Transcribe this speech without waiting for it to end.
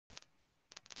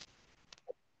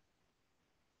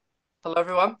Hello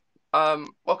everyone.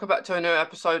 Welcome back to a new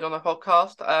episode on the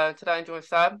podcast. Today I'm joined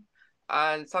Sam,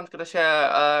 and Sam's going to share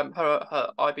her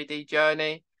IBD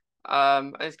journey.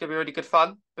 And it's going to be really good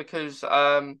fun because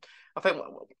I think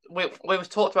we've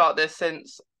talked about this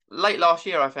since late last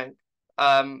year. I think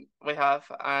we have,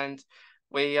 and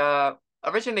we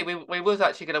originally we was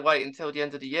actually going to wait until the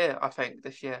end of the year. I think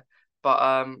this year,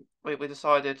 but we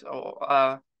decided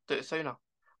or do it sooner.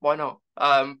 Why not?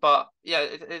 But yeah,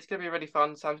 it's going to be really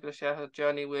fun. Sam's going to share her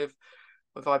journey with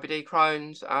IBD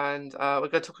Crohn's, and we're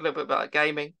going to talk a little bit about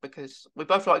gaming because we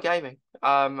both like gaming.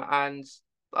 And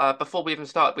before we even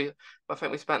start, I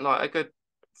think we spent like a good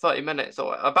 30 minutes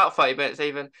or about 30 minutes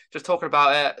even just talking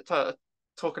about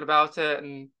it,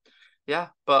 and yeah.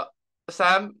 But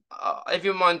Sam, if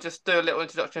you mind, just do a little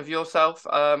introduction of yourself.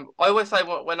 I always say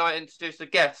when I introduce a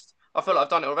guest, I feel like I've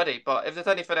done it already. But if there's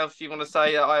anything else you want to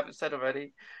say that I haven't said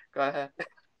already, go ahead.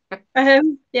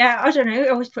 Yeah, I don't know.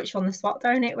 It always puts you on the spot,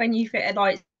 don't it? When you fit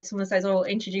like someone says, "Oh,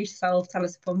 introduce yourself, tell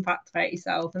us a fun fact about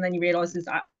yourself," and then you realise there's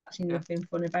actually Yeah. nothing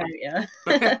fun about you.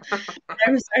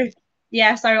 So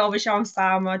yeah, so obviously I'm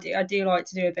Sam. I do like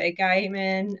to do a bit of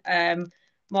gaming.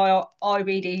 My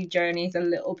IBD journey is a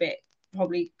little bit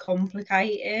probably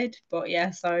complicated, but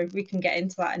yeah, so we can get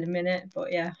into that in a minute.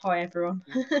 But yeah, hi everyone.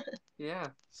 Yeah.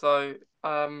 So,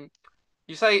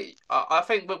 you say I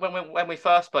think when we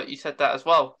first spoke, you said that as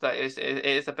well. That it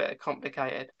is a bit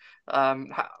complicated.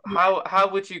 How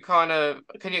would you kind of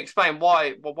can you explain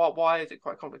why is it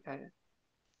quite complicated?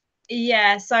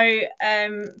 Yeah, so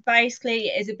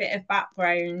basically, as a bit of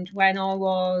background, when I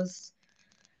was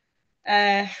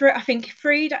I think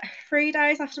 3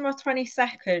 days after my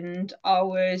 22nd, I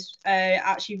was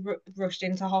actually rushed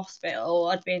into hospital.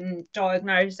 I'd been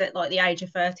diagnosed at like the age of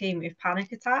 13 with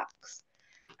panic attacks.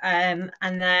 And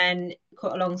then,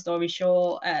 cut a long story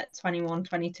short, at 21,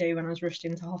 22, when I was rushed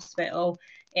into hospital,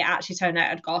 it actually turned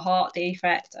out I'd got a heart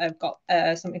defect. I've got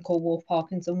something called Wolff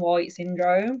Parkinson White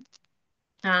syndrome.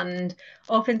 And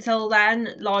up until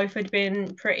then, life had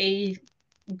been pretty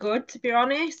good, to be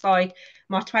honest. Like,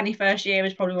 my 21st year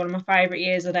was probably one of my favourite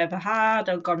years I'd ever had.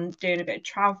 I'd gone doing a bit of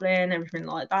travelling, everything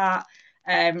like that.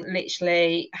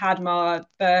 Literally had my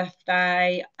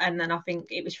birthday, and then I think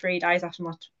it was 3 days after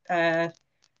my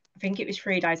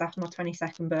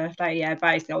 22nd birthday. Yeah,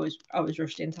 basically I was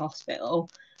rushed into hospital.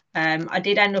 I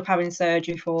did end up having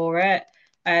surgery for it.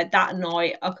 That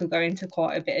night, I could go into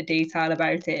quite a bit of detail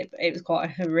about it, but it was quite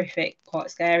a horrific, quite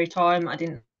scary time. I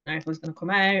didn't know if it was going to come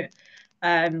out.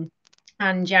 Um,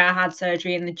 and yeah, I had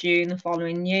surgery in the June the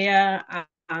following year,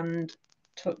 and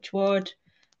touch wood,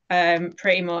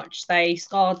 pretty much they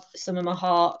scarred some of my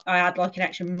heart. I had like an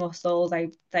extra muscle.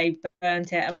 They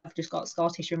burnt it. I've just got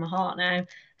scar tissue in my heart now,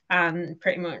 and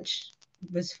pretty much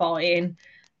was fine.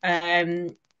 Um,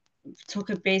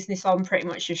 Took a business on pretty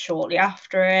much just shortly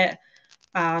after it.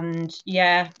 And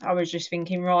yeah, I was just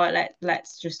thinking, right,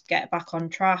 let's just get back on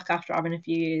track after having a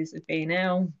few years of being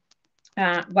ill.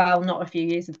 Well, not a few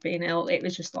years of being ill. It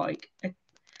was just like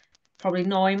probably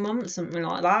 9 months, something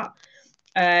like that.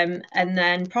 And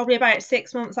then probably about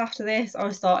 6 months after this,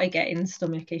 I started getting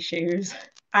stomach issues.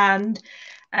 And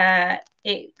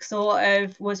it sort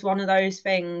of was one of those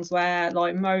things where,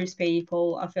 like most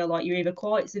people, I feel like you're either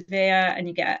quite severe and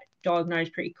you get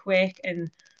diagnosed pretty quick,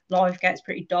 and life gets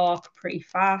pretty dark pretty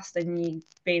fast, and you're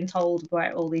being told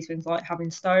about all these things like having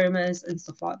stomas and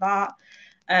stuff like that.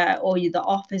 Or you're the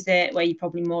opposite, where you're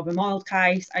probably more of a mild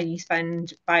case and you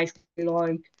spend basically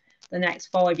like the next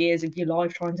 5 years of your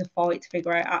life trying to fight to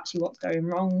figure out actually what's going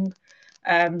wrong.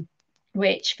 Um,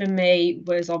 which for me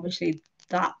was obviously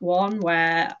that one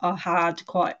where I had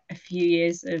quite a few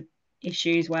years of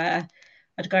issues where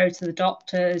I'd go to the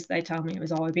doctors, they tell me it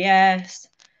was IBS.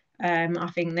 I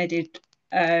think they did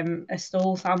a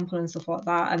stool sample and stuff like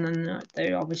that, and then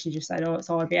they obviously just said, "Oh, it's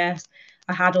IBS."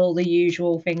 I had all the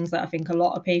usual things that I think a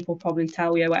lot of people probably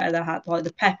tell you, where they had like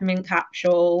the peppermint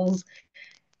capsules.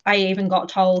 I even got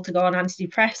told to go on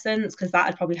antidepressants because that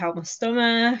had probably helped my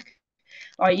stomach.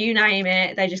 Like, you name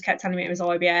it, they just kept telling me it was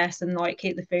IBS and like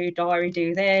keep the food diary,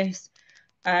 do this.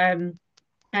 Um,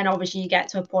 and obviously you get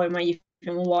to a point where you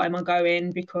think, well, why am I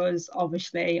going? Because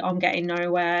obviously I'm getting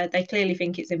nowhere. They clearly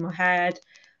think it's in my head.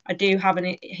 I do have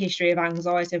a history of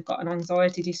anxiety. I've got an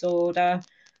anxiety disorder.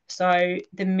 So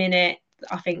the minute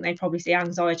I think they probably see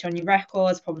anxiety on your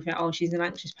records, probably think, oh, she's an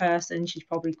anxious person. She's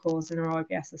probably causing her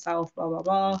IBS herself, blah, blah,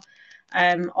 blah.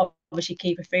 Obviously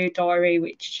keep a food diary,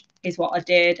 which is what I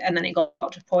did. And then it got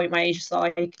to a point where you're just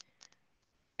like,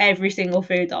 every single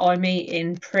food that I'm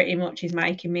eating pretty much is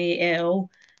making me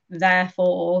ill.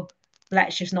 Therefore,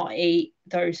 let's just not eat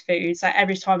those foods. Like,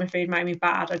 every time a food made me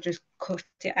bad, I just cut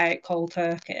it out cold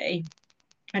turkey.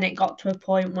 and it got to a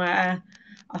point where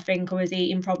I think I was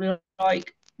eating probably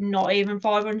like not even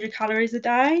 500 calories a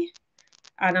day,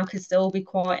 and I could still be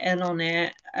quite ill on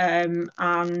it.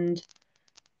 And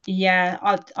yeah,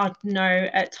 I'd know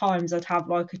at times I'd have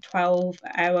like a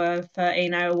 12-hour,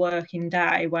 13-hour working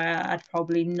day where I'd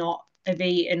probably not have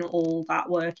eaten all that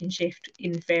working shift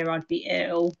in fear I'd be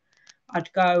ill.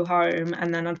 I'd go home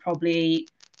and then I'd probably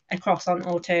eat a croissant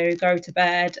or two, go to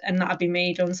bed, and that'd be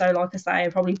me done. So, like I say, I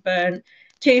probably burnt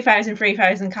 2,000,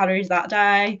 3,000 calories that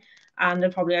day, and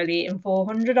I'd probably only eaten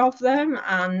 400 of them.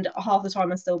 And half the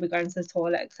time I'd still be going to the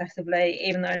toilet excessively,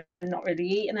 even though I'm not really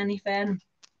eating anything.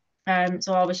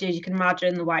 So obviously, as you can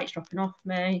imagine, the weight's dropping off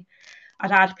me.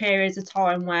 I'd had periods of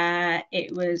time where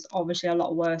it was obviously a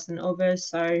lot worse than others.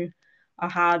 So I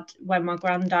had when my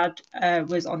granddad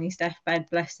was on his deathbed,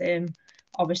 bless him.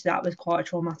 Obviously, that was quite a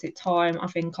traumatic time. I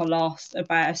think I lost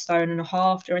about a stone and a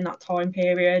half during that time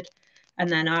period. And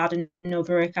then I had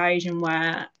another occasion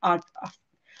where I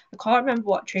can't remember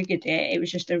what triggered it. It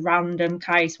was just a random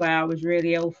case where I was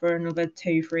really ill for another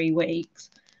 2, 3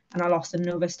 weeks, and I lost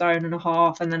another stone and a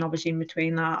half. And then obviously in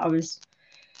between that, I was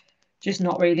just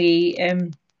not really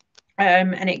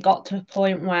and it got to a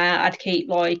point where I'd keep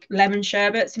like lemon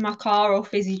sherbets in my car or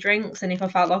fizzy drinks, and if I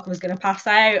felt like I was going to pass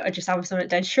out, I'd just have something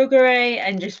dead sugary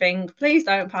and just think, please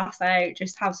don't pass out,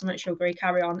 just have something sugary,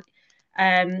 carry on.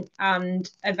 And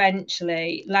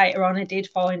eventually, later on, I did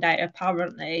find out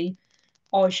apparently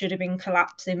I should have been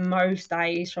collapsing most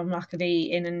days from lack of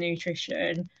eating and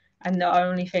nutrition. And the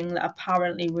only thing that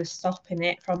apparently was stopping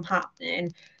it from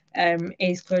happening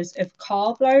is because of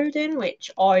carb loading, which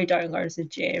I don't go to the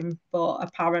gym, but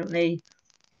apparently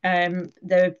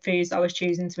the foods I was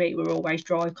choosing to eat were always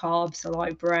dry carbs, so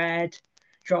like bread,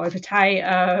 dry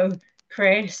potato,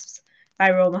 crisps.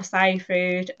 They were all my safe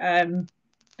food.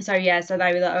 So yeah, so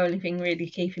they were the only thing really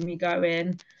keeping me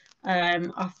going.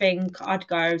 I think I'd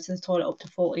go to the toilet up to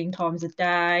 14 times a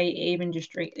day, even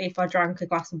just drink. If I drank a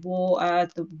glass of water,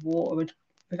 the water would,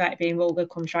 without being vulgar,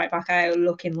 come straight back out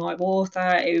looking like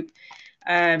water.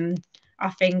 Um, I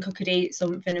think I could eat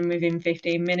something and within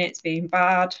 15 minutes being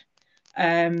bad.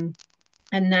 Um,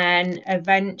 and then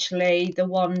eventually, the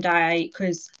one day,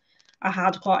 because I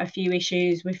had quite a few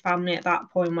issues with family at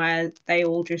that point where they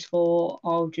all just thought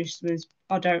I just was,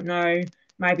 I don't know,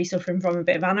 maybe suffering from a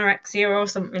bit of anorexia or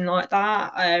something like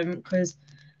that. Because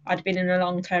I'd been in a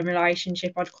long term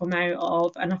relationship I'd come out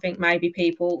of. And I think maybe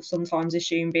people sometimes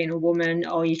assume being a woman,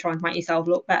 or you're trying to make yourself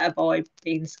look better by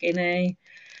being skinny.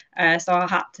 So I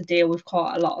had to deal with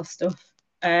quite a lot of stuff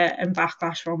and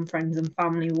backlash from friends and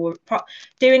family.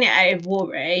 Doing it out of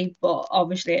worry, but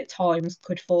obviously at times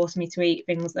could force me to eat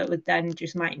things that would then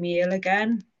just make me ill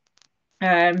again.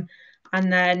 Um,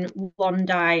 and then one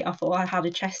day I thought I had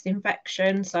a chest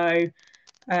infection. So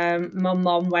my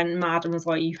mom went mad and was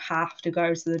like, "You have to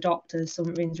go to the doctor.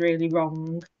 Something's really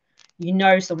wrong. You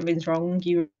know something's wrong.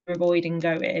 You're avoiding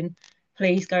going.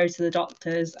 Please go to the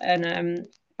doctors and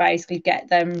basically get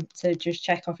them to just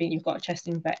check. I think you've got a chest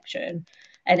infection."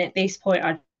 And at this point,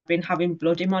 I'd been having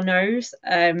blood in my nose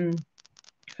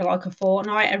for like a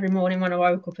fortnight every morning when I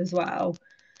woke up as well.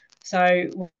 So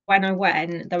when I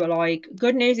went, they were like,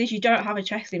 "Good news is you don't have a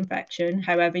chest infection.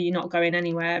 However, you're not going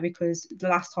anywhere because the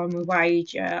last time we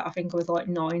weighed you, I think I was like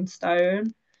 9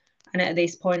 stone, and at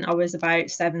this point I was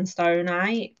about 7 stone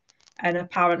 8, and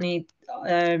apparently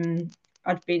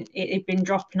it had been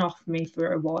dropping off me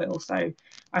for a while. So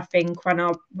I think when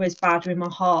I was bad with my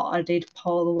heart, I did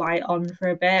pull the weight on for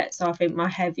a bit. So I think my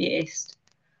heaviest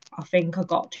I think I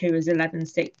got to was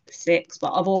 11.6,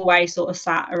 but I've always sort of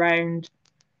sat around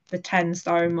the 10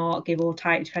 stone mark, give or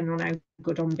take, depending on how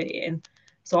good I'm being.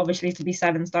 So obviously to be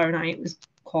 7 stone 8 was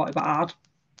quite bad.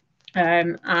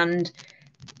 And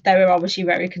they were obviously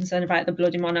very concerned about the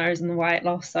blood in my nose and the weight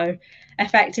loss. So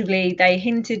effectively, they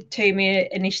hinted to me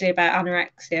initially about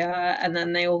anorexia, and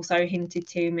then they also hinted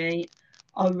to me,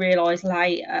 I realised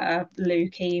later,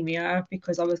 leukemia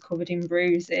because I was covered in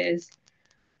bruises.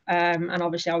 And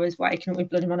obviously, I was waking up with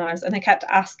blood in my nose, and they kept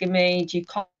asking me, "Do you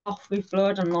cough with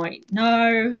blood?" I'm like,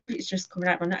 "No, it's just coming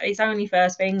out my nose. It's only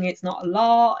first thing. It's not a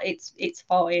lot. It's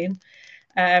fine."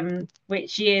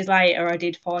 Which years later I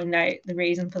did find out the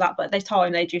reason for that, but at the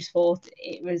time they just thought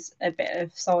it was a bit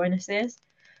of sinuses.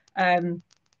 Um,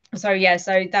 so yeah,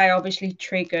 so they obviously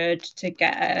triggered to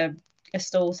get a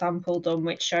stool sample done,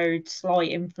 which showed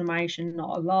slight inflammation,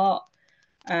 not a lot.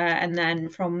 And then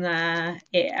from there,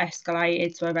 it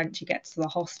escalated to eventually get to the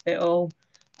hospital.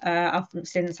 I've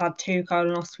since had 2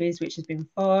 colonoscopies, which has been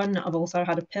fun. I've also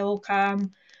had a pill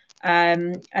cam.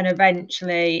 And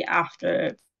eventually,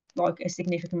 after like a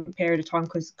significant period of time,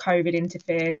 because COVID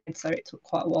interfered, so it took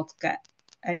quite a while to get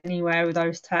anywhere with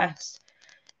those tests.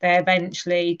 They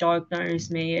eventually diagnosed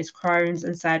me as Crohn's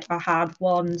and said I had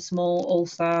one small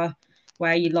ulcer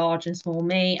where you large and small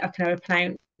meat. I can never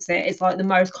pronounce it. It's like the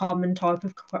most common type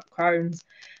of Crohn's.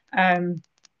 Um,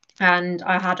 and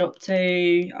I had up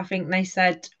to, I think they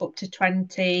said up to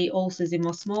 20 ulcers in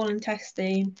my small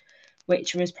intestine,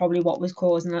 which was probably what was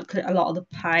causing a lot of the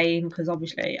pain. Because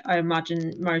obviously, I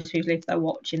imagine most people, if they're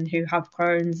watching who have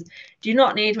Crohn's, do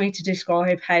not need me to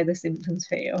describe how the symptoms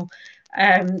feel.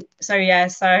 So yeah,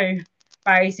 so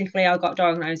basically, I got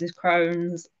diagnosed as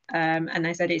Crohn's, and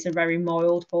they said it's a very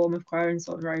mild form of Crohn's,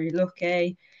 so I'm very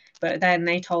lucky. But then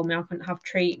they told me I couldn't have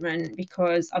treatment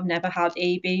because I've never had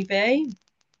EBV.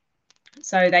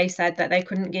 So they said that they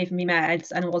couldn't give me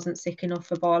meds and I wasn't sick enough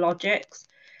for biologics.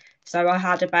 So I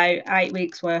had about 8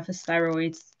 weeks worth of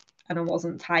steroids and I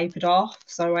wasn't tapered off.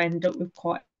 So I ended up with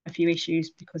quite a few issues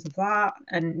because of that.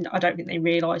 And I don't think they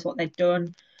realised what they'd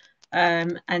done.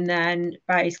 And then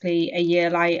basically a year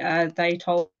later, they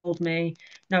told me,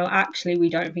 no, actually, we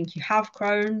don't think you have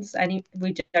Crohn's.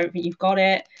 We don't think you've got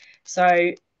it.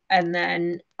 So, and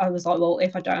then I was like, well,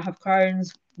 if I don't have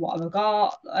Crohn's, what have I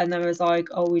got? And then I was like,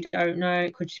 oh, we don't know.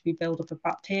 It could just be buildup of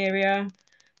bacteria.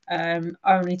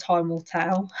 Only time will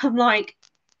tell. I'm like,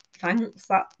 thanks.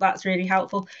 That's really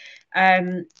helpful.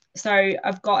 So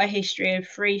I've got a history of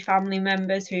 3 family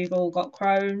members who've all got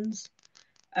Crohn's.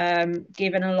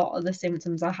 Given a lot of the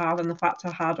symptoms I have and the fact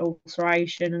I had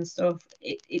ulceration and stuff,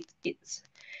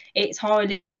 it's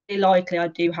highly likely I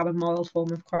do have a mild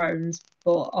form of Crohn's.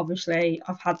 But obviously,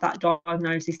 I've had that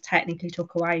diagnosis technically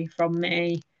took away from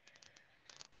me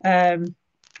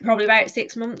probably about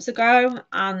 6 months ago.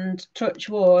 And touch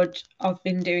wood, I've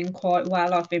been doing quite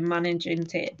well. I've been managing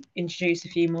to introduce a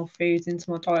few more foods into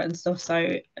my diet and stuff.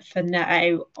 So for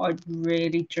now, I've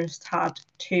really just had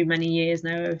too many years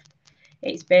now of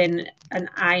it's been an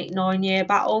 8, 9 year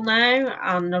battle now,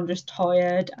 and I'm just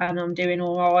tired and I'm doing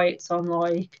all right. So I'm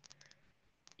like,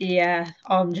 yeah,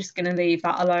 I'm just going to leave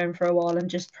that alone for a while and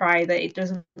just pray that it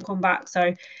doesn't come back.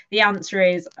 So the answer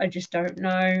is, I just don't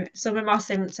know. Some of my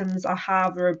symptoms I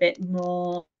have are a bit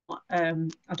more, I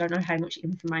don't know how much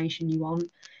information you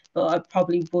want, but I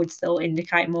probably would still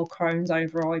indicate more Crohn's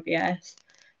over IBS.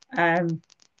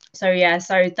 So yeah,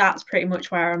 so that's pretty much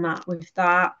where I'm at with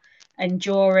that. And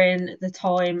during the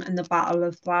time and the battle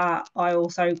of that, I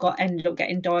also ended up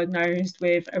getting diagnosed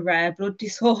with a rare blood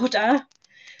disorder.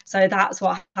 So that's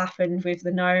what happened with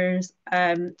the nose.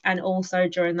 And also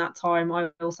during that time,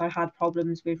 I also had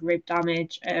problems with rib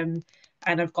damage. And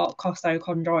I've got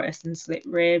costochondritis and slip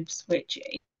ribs, which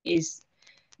is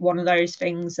one of those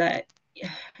things that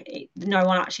no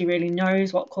one actually really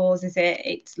knows what causes it.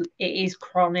 It is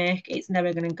chronic. It's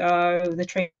never going to go.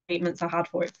 The treatments I had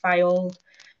for it failed.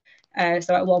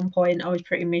 So at one point I was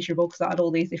pretty miserable because I had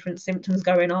all these different symptoms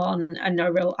going on and no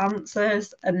real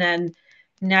answers. And then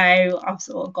now I've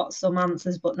sort of got some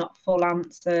answers but not full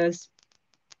answers.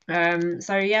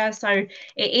 So yeah, so it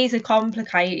is a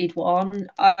complicated one.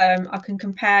 I can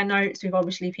compare notes with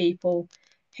obviously people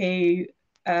who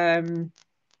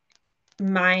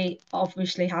may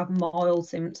obviously have mild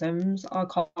symptoms. I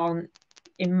can't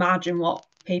imagine what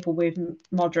people with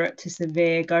moderate to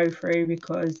severe go through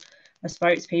because I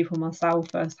spoke to people myself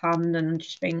firsthand and I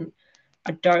just think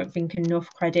I don't think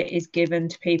enough credit is given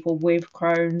to people with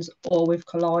Crohn's or with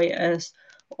colitis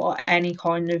or any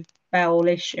kind of bowel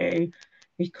issue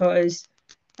because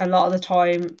a lot of the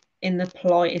time, in the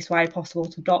politest way possible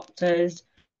to doctors,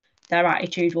 their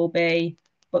attitude will be,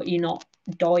 but you're not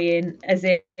dying, as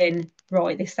in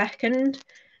right this second.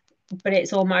 But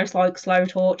it's almost like slow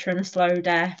torture and a slow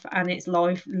death, and it's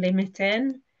life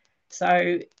limiting.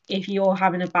 So if you're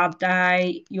having a bad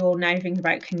day, you're now thinking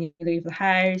about can you leave the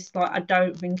house? Like I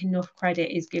don't think enough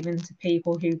credit is given to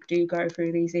people who do go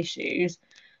through these issues.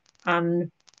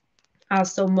 And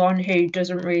as someone who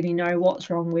doesn't really know what's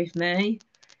wrong with me,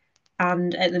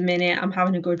 and at the minute I'm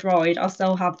having a good ride, I'll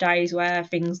still have days where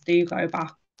things do go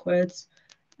backwards.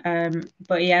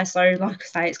 But yeah, so like I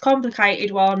say, it's a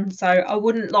complicated one. So I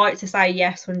wouldn't like to say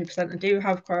yes, 100% I do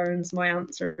have Crohn's. My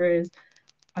answer is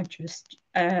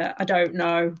I don't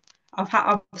know.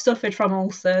 I've suffered from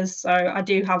ulcers, so I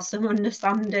do have some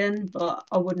understanding, but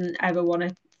I wouldn't ever want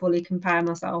to fully compare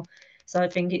myself. So I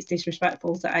think it's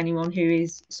disrespectful to anyone who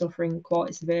is suffering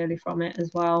quite severely from it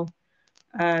as well.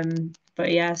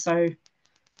 But yeah, so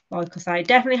like I say,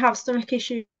 definitely have stomach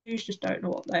issues, just don't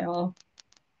know what they are.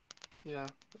 Yeah,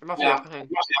 it must be a pain.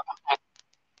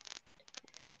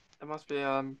 It must be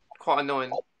quite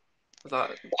annoying.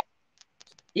 That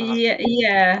Yeah,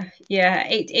 yeah, yeah.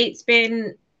 It's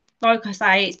been. like I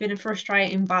say, it's been a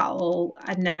frustrating battle,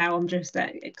 and now I'm just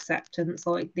at acceptance.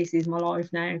 Like, this is my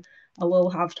life now. I will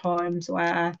have times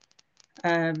where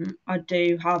I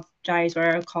do have days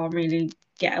where I can't really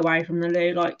get away from the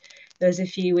loo. Like, there's a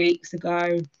few weeks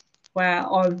ago where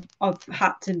I've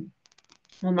had to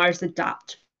almost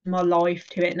adapt my life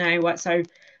to it now. So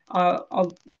I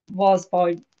was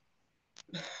by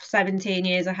 17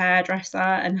 years a hairdresser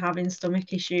and having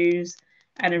stomach issues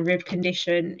and a rib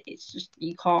condition. It's just,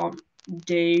 you can't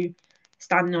do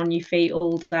standing on your feet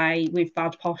all day with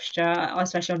bad posture,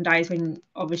 especially on days when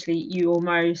obviously you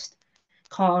almost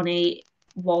can't eat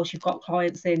whilst you've got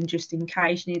clients in, just in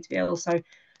case you need to be ill. So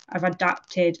I've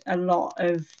adapted a lot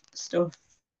of stuff.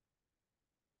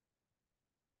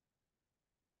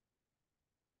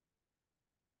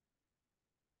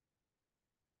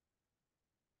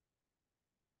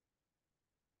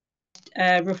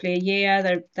 Roughly a year.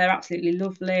 They're absolutely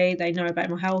lovely. They know about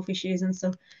my health issues and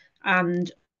stuff.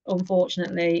 And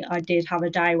unfortunately, I did have a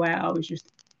day where I was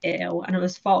just ill and I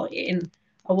was fighting.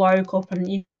 I woke up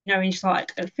and and just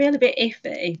like, I feel a bit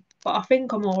iffy, but I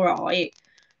think I'm all right.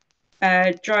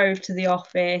 Drove to the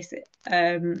office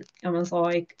and was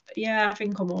like, yeah, I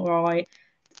think I'm all right.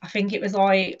 I think it was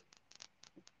like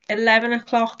 11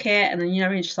 o'clock hit, and then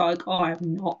it's just like, oh,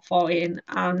 I'm not fighting.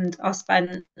 And I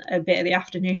spent a bit of the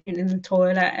afternoon in the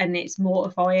toilet, and it's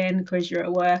mortifying because you're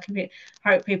at work. And I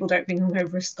hope people don't think I'm going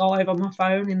for a Skype on my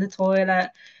phone in the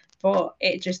toilet, but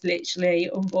it just literally,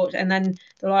 unfortunately. And then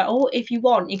they're like, oh, if you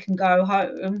want, you can go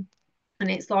home. And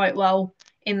it's like, well,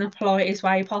 in the politest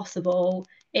way possible,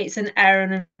 it's an hour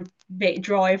and a bit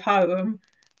drive home,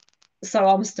 so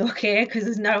I'm stuck here because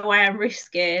there's no way I'm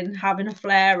risking having a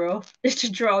flare up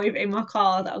to drive in my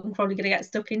car that I'm probably going to get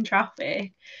stuck in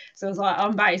traffic. So I was like,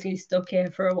 I'm basically stuck here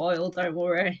for a while, don't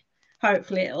worry.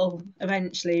 Hopefully it'll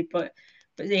eventually, but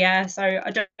yeah, so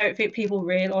I don't think people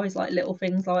realise like little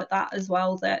things like that as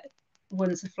well, that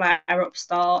once a flare up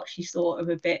starts, you're sort of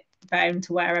a bit bound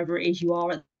to wherever it is you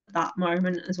are at that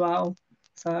moment as well.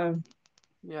 So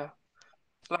Yeah.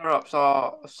 Flare-ups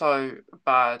are so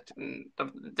bad, and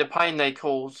the pain they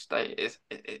cause,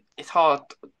 it's hard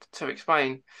to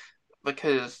explain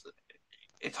because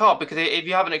it's hard because if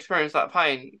you haven't experienced that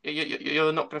pain,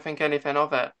 you're not going to think anything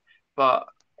of it. But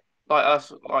like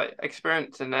us, like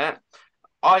experiencing it,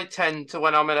 I tend to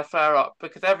when I'm in a flare up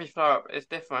because every flare up is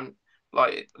different.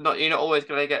 Like not you're not always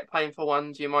going to get painful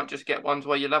ones. You might just get ones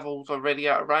where your levels are really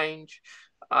out of range.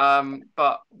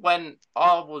 But when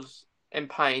I was in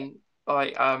pain,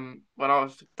 like when I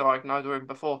was diagnosed or even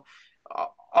before,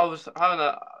 I was having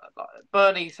a like,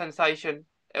 burning sensation.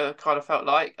 It kind of felt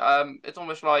like it's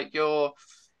almost like your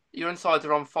insides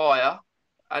are on fire,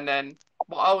 and then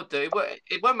what I would do,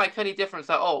 it won't make any difference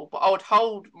at all, but I would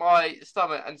hold my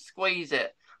stomach and squeeze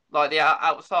it like the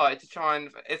outside to try and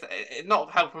it's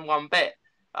not helping one bit.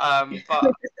 But I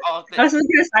was I was literally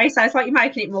going to say, so it's like you're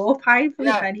making it more painful,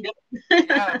 if yeah, anything.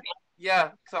 yeah, yeah.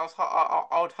 Because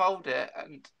I would hold it,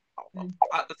 and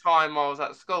at the time I was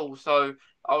at school, so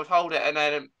I would hold it, and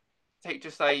then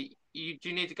teachers say, "You do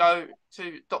you need to go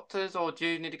to doctors or do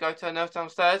you need to go to a nurse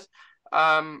downstairs?"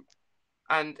 Um,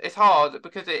 and it's hard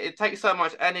because it takes so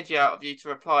much energy out of you to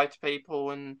reply to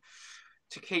people and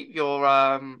to keep your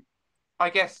I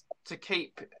guess to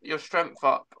keep your strength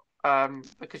up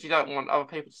because you don't want other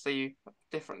people to see you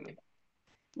differently.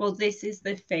 Well, this is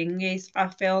the thing, is I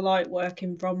feel like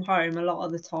working from home a lot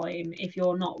of the time, if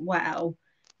you're not well,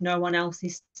 no one else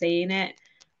is seeing it.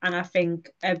 And I think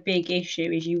a big issue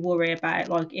is you worry about,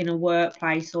 like, in a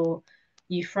workplace or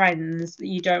your friends,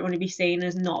 you don't want to be seen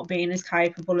as not being as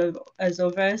capable of as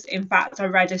others. In fact, I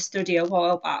read a study a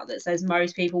while back that says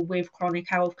most people with chronic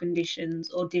health conditions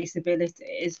or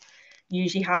disabilities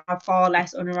usually have far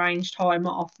less unarranged time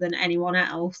off than anyone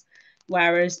else.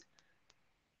 Whereas,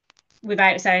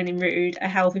 without sounding rude, a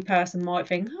healthy person might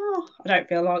think, oh, I don't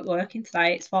feel like working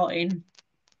today, it's fine.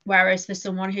 Whereas for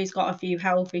someone who's got a few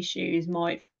health issues,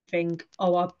 might think,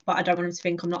 oh, but I don't want them to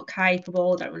think I'm not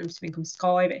capable, I don't want them to think I'm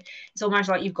skiving. It's almost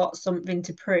like you've got something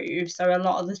to prove. So a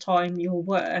lot of the time you'll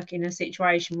work in a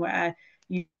situation where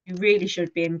you really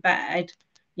should be in bed,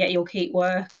 yet you'll keep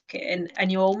working,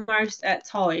 and you almost at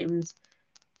times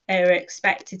are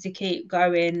expected to keep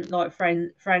going. Like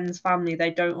friends, family,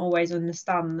 they don't always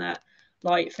understand that.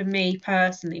 Like, for me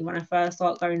personally, when I first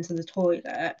start going to the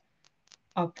toilet,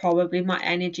 I probably, my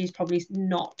energy is probably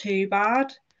not too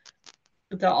bad.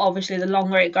 That obviously the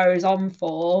longer it goes on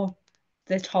for,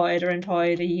 the tireder and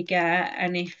tireder you get.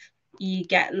 And if you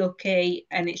get lucky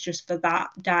and it's just for that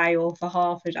day or for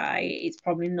half a day, it's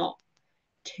probably not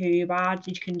too bad.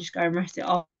 You can just go and rest it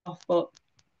off. But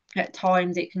at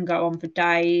times it can go on for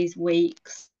days,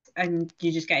 weeks, and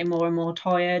you're just getting more and more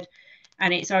tired.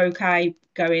 And it's okay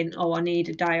going, oh, I need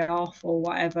a day off or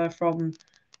whatever from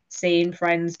seeing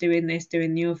friends doing this,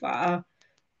 doing the other.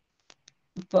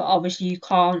 But obviously, you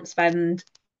can't spend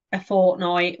a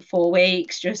fortnight, 4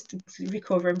 weeks just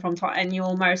recovering from time, and you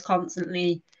almost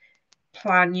constantly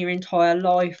plan your entire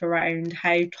life around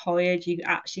how tired you're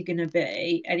actually going to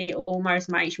be, and it almost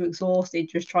makes you exhausted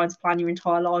just trying to plan your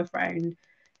entire life around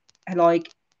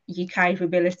like your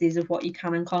capabilities of what you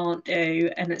can and can't do,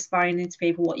 and explaining to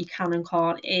people what you can and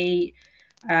can't eat.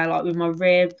 Like with my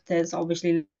rib, there's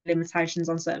obviously limitations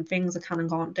on certain things I can and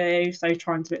can't do. So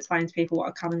trying to explain to people what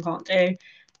I can and can't do,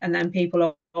 and then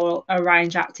people will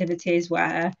arrange activities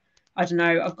where I don't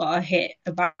know, I've got to hit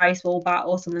a baseball bat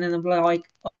or something, and they'll be like,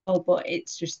 "Oh, but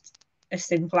it's just a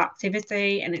simple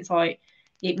activity," and it's like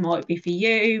it might be for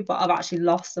you, but I've actually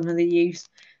lost some of the use.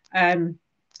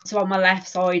 So on my left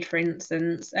side, for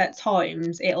instance, at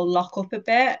times it'll lock up a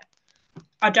bit.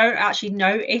 I don't actually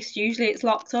notice usually it's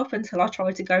locked up until I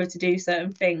try to go to do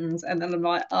certain things, and then I'm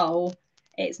like, oh,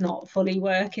 it's not fully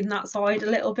working that side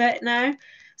a little bit now.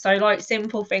 So like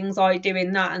simple things like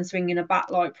doing that and swinging a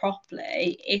bat like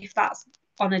properly, if that's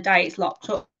on a day it's locked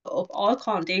up, I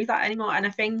can't do that anymore. And I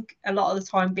think a lot of the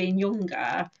time being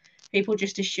younger, people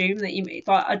just assume that you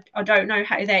like I don't know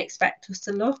how they expect us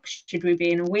to look. Should we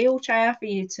be in a wheelchair for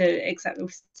you to accept we're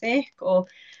sick, or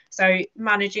so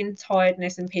managing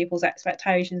tiredness and people's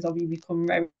expectations of you become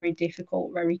very, very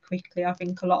difficult very quickly, I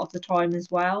think, a lot of the time as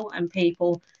well. And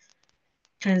people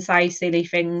can say silly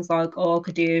things like, oh, I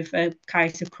could do with a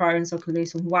case of Crohn, so I could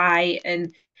lose some weight,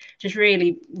 and just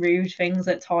really rude things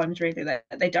at times, really, that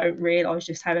they don't realise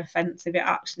just how offensive it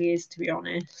actually is, to be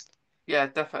honest. Yeah,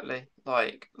 definitely.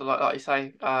 Like you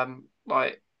say,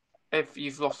 like if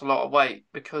you've lost a lot of weight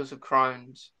because of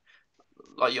Crohn's,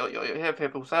 like you hear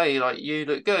people say like you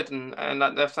look good, and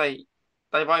that they'll say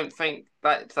they won't think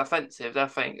that it's offensive. They'll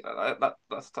think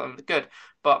that's totally good.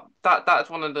 But that's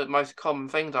one of the most common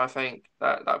things I think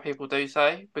that people do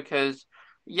say, because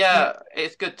Yeah. yeah,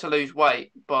 it's good to lose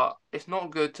weight, but it's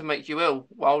not good to make you ill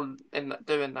while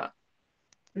doing that.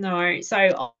 No,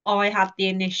 so I had the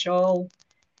initial,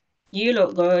 you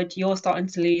look good, you're starting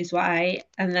to lose weight,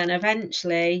 and then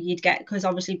eventually you'd get, because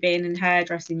obviously being in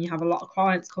hairdressing, you have a lot of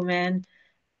clients come in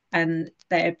and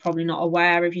they're probably not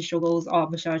aware of your struggles.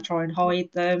 Obviously, I try and hide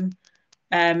them.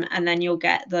 And then you'll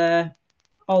get the,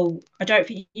 oh, I don't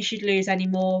think you should lose any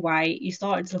more weight. You're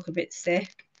starting to look a bit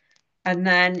sick. And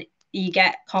then you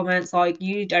get comments like,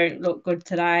 you don't look good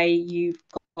today. You've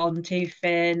gone too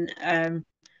thin.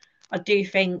 I do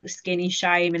think skinny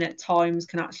shaming at times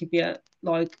can actually be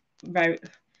like very,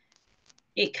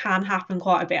 it can happen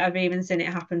quite a bit. I've even seen it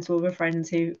happen to other friends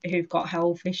who've got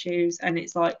health issues, and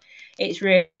it's like it's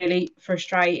really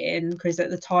frustrating because at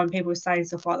the time people were saying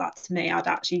stuff like that to me. I'd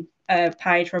actually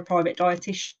paid for a private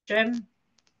dietitian,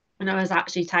 and I was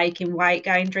actually taking weight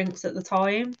gain drinks at the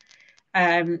time.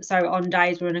 So on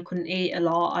days when I couldn't eat a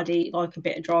lot, I'd eat like a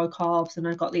bit of dry carbs, and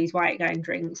I got these weight gain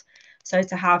drinks. So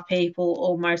to have people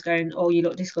almost going, "Oh, you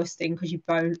look disgusting because your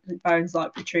bones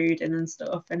like protruding and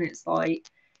stuff," and it's like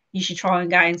you should try and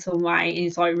gain some weight. And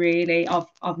it's like really,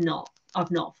 I've not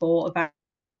thought about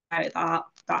that.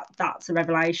 That's a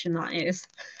revelation. That is,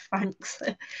 thanks.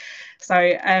 So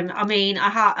I mean, I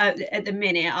have at the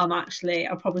minute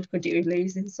I probably could do with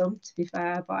losing some, to be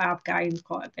fair, but I have gained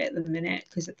quite a bit at the minute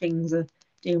because things are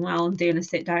doing well. I'm doing a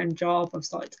sit down job. I've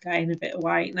started to gain a bit of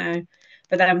weight now,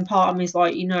 but then part of me is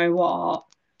like, you know what?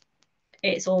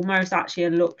 It's almost actually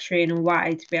a luxury in a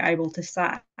way to be able to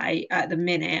say at the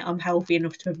minute I'm healthy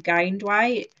enough to have gained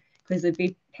weight, because there'd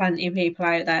be plenty of people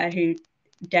out there who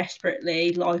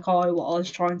desperately, like I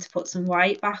was, trying to put some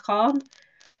weight back on.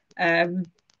 Um,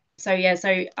 so yeah,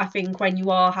 so I think when you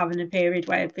are having a period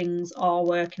where things are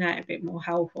working out a bit more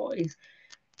health wise,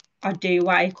 I do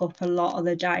wake up a lot of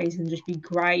the days and just be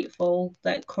grateful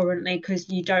that currently, because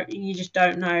you just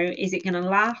don't know, is it going to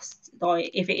last?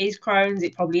 Like if it is Crohn's,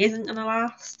 it probably isn't going to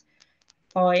last.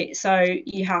 Like so,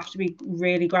 you have to be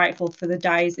really grateful for the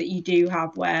days that you do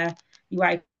have where you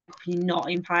wake up, you're not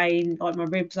in pain. Like my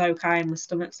ribs okay, my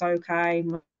stomach's okay,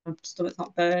 my stomach's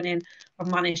not burning.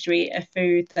 I've managed to eat a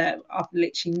food that I've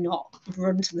literally not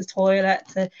run to the toilet.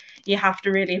 You have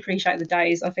to really appreciate the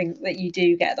days, I think, that you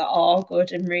do get that are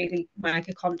good, and really make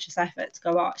a conscious effort to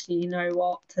go, actually, you know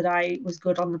what, today was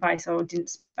good on the base. I didn't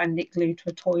spend it glued to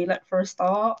a toilet for a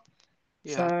start.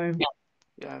 Yeah. So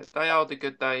Yeah, they are the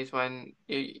good days when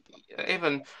you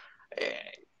even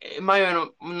it may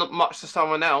not much to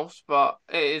someone else, but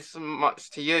it is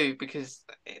much to you, because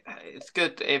it's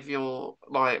good if you're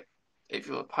like if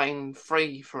you're pain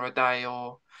free for a day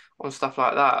or stuff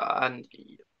like that. And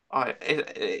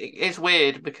it's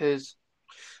weird because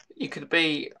you could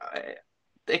be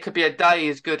it could be a day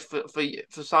is good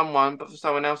for someone, but for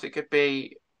someone else it could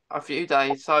be a few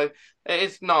days. So it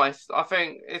is nice. I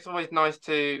think it's always nice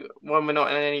to when we're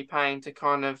not in any pain to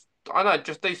kind of I don't know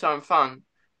just do something fun.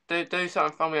 Do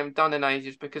something fun we haven't done in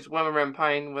ages because when we're in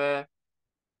pain we're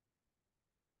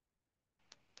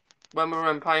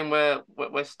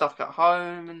stuck at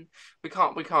home and we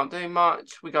can't do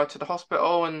much. We go to the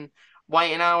hospital and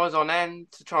waiting hours on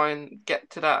end to try and get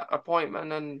to that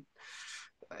appointment and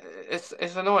it's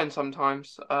annoying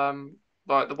sometimes.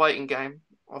 Like the waiting game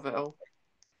of it all.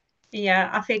 Yeah,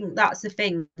 I think that's the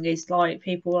thing is like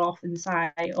people will often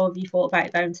say, "Oh, have you thought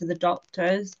about going to the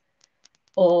doctors?"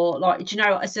 Or like, do you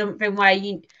know, something where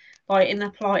you like in the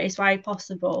politest way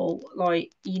possible,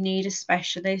 like you need a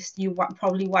specialist. You're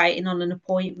probably waiting on an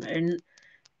appointment.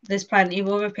 There's plenty of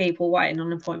other people waiting on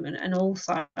an appointment, and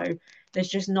also there's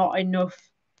just not enough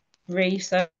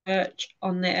research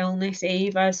on the illness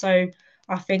either. So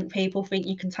I think people think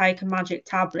you can take a magic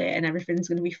tablet and everything's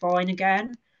going to be fine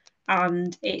again.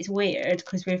 And it's weird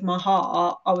because with my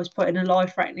heart, I was put in a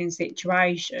life threatening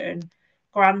situation.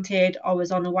 Granted, I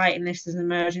was on a waiting list as an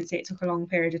emergency, it took a long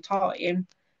period of time.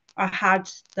 I had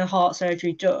the heart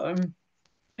surgery done.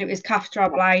 It was catheter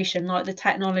ablation, like the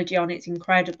technology on it's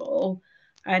incredible.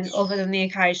 And other than the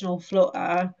occasional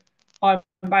flutter, I'm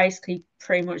basically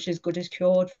pretty much as good as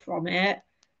cured from it.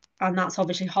 And that's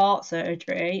obviously heart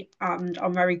surgery. And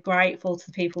I'm very grateful to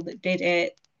the people that did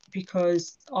it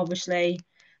because obviously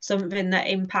something that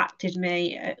impacted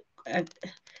me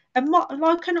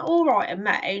like an all right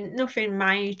amount, nothing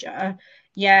major.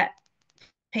 Yet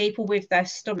people with their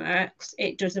stomachs,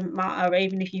 it doesn't matter.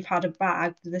 Even if you've had a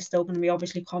bag, there's still going to be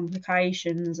obviously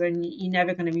complications, and you're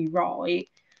never going to be right.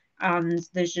 And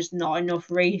there's just not enough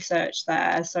research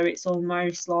there, so it's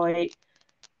almost like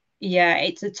yeah,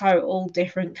 it's a total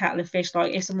different kettle of fish.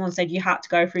 Like if someone said you had to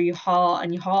go through your heart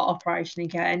and your heart operation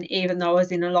again, even though I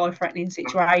was in a life-threatening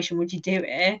situation, would you do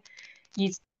it?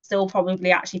 You'd still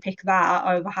probably actually pick that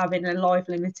over having a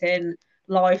life-limiting,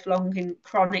 lifelong and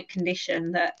chronic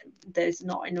condition that there's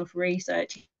not enough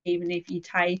research. Even if you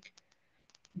take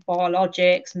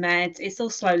biologics, meds, it's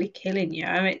still slowly killing you.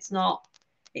 It's not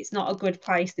a good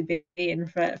place to be in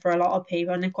for a lot of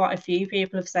people. And quite a few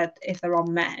people have said if they're on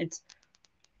meds,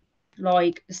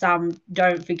 like Sam,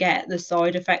 don't forget the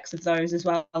side effects of those as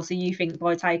well. So you think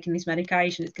by taking this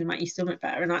medication it's going to make your stomach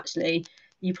better, and actually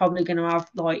you're probably going to have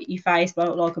like your face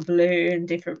look like a balloon,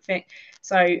 different thing.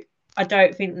 So I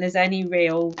don't think there's any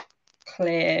real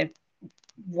clear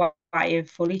way of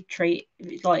fully treat,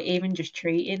 like even just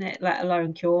treating it, let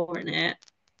alone curing it.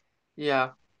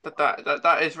 Yeah,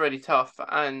 that is really tough,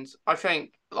 and I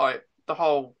think like the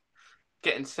whole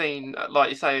getting seen, like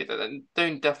you say,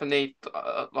 doing definitely need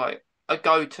like a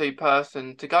go-to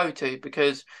person to go to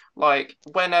because like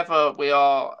whenever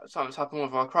something's happened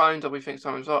with our Crohn's or we think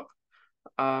something's up,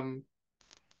 um,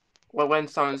 well when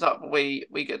something's up, we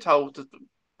get told to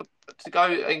go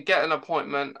and get an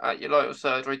appointment at your local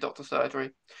doctor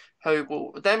surgery, who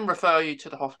will then refer you to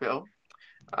the hospital.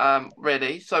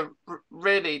 Really, so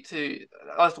really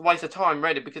that's a waste of time,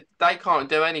 really, because they can't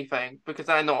do anything because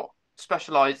they're not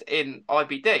specialised in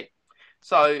IBD.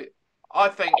 So I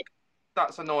think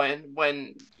that's annoying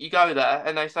when you go there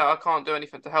and they say, I can't do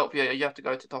anything to help you. You have to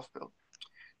go to the hospital.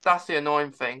 That's the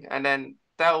annoying thing. And then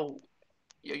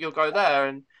you'll go there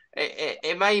and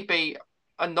it may be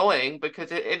annoying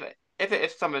because if it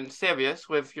is something serious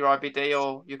with your IBD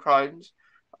or your Crohn's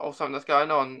or something that's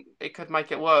going on, it could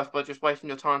make it worse by just wasting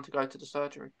your time to go to the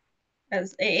surgery.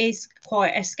 It is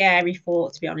quite a scary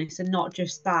thought, to be honest, and not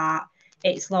just that,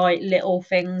 it's like little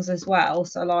things as well.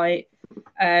 So like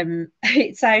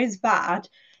it sounds bad,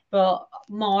 but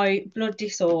my blood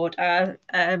disorder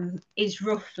is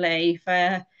roughly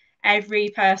for every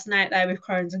person out there with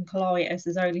Crohn's and colitis,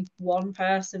 there's only one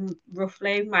person,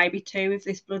 roughly, maybe two, with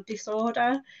this blood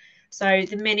disorder. So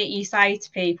the minute you say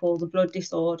to people the blood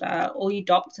disorder, all your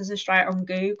doctors are straight on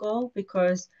Google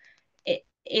because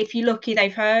if you're lucky,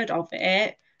 they've heard of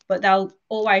it, but they'll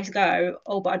always go,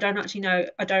 "Oh, but I don't actually know.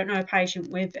 I don't know a patient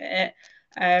with it."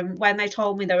 When they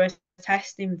told me they were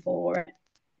testing for it,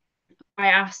 I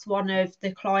asked one of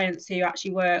the clients who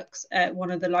actually works at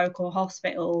one of the local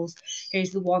hospitals,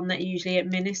 who's the one that usually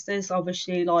administers,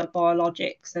 obviously, like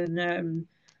biologics and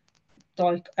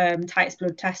takes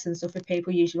blood tests and stuff for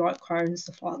people, usually like Crohn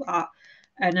stuff like that.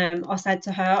 And I said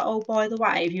to her, "Oh, by the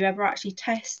way, have you ever actually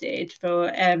tested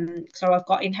for?" So I've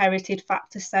got inherited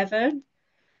factor seven.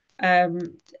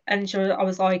 And I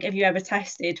was like, "Have you ever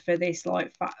tested for this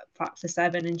like factor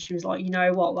seven?" And she was like, "You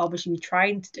know what? Well, obviously we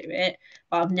trained to do it,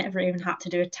 but I've never even had to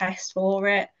do a test for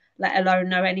it." let alone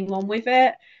know anyone with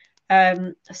it.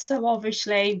 So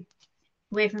obviously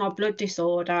with my blood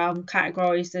disorder, I'm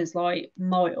categorized as like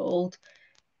mild.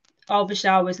 Obviously,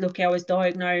 I was lucky I was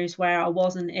diagnosed where I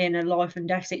wasn't in a life and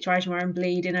death situation where I'm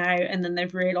bleeding out and then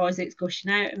they've realised it's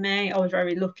gushing out of me. I was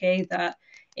very lucky that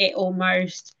it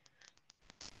almost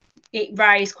it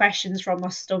raised questions from my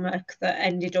stomach that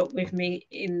ended up with me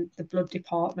in the blood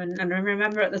department. And I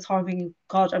remember at the time thinking,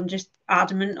 God, I'm just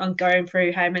adamant on going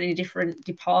through how many different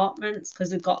departments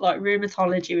because I've got like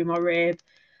rheumatology with my rib,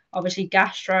 obviously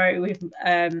gastro with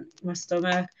my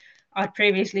stomach. I'd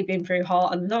previously been through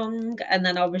heart and lung, and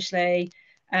then obviously,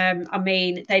 I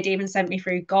mean, they'd even sent me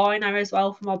through gyno as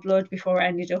well for my blood before I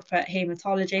ended up at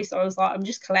hematology. So I was like, I'm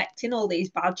just collecting all these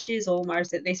badges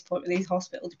almost at this point with these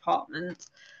hospital departments.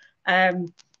 Um,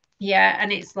 yeah,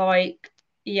 and it's like,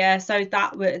 yeah, so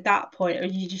that at that point, are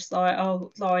you just like,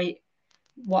 oh, like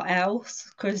what else?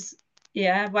 Because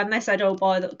yeah, when they said, oh,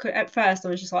 at first I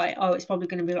was just like, oh, it's probably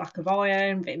going to be lack of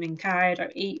iron, vitamin K. I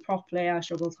don't eat properly. I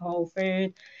struggle to hold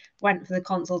food. Went for the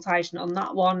consultation on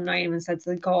that one. And I even said to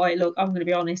the guy, look, I'm going to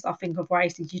be honest. I think I've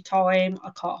wasted your time.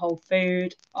 I can't hold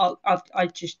food. I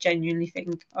just genuinely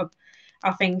think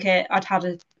I think I'd had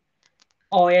a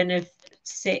iron of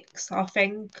 6, I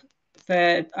think,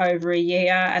 for over a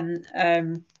year,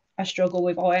 and I struggle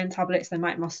with iron tablets. They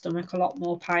make my stomach a lot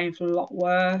more painful, a lot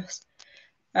worse.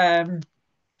 Um,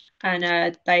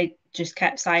 and they just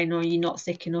kept saying, "Oh, you're not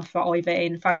sick enough for IV."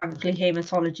 And thankfully,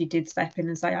 hematology did step in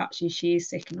and say, "Actually, she is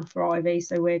sick enough for IV,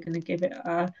 so we're going to give it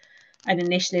her." And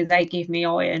initially, they gave me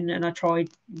iron, and I tried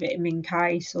vitamin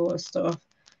K sort of stuff,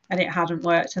 and it hadn't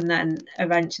worked. And then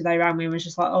eventually, they rang me and was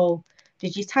just like, "Oh,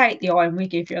 did you take the iron we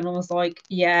give you?" And I was like,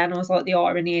 "Yeah." And I was like, "The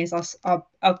irony is,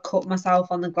 I cut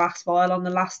myself on the glass vial on the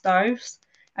last dose,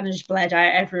 and I just bled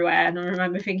out everywhere." And I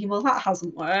remember thinking, "Well, that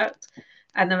hasn't worked."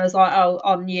 And then I was like, oh,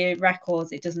 on your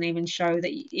records, it doesn't even show that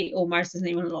it almost doesn't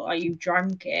even look like you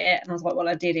drank it. And I was like, well,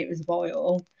 I did. It was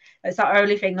vile. It's the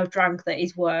only thing I've drank that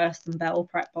is worse than Bell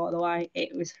Prep, by the way.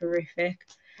 It was horrific.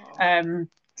 Oh.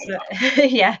 So,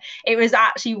 yeah, it was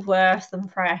actually worse than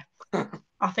Prep.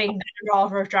 I think I'd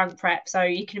rather have drank Prep. So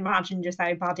you can imagine just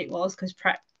how bad it was because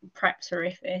Prep's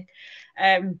horrific.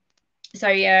 Um, so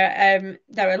yeah,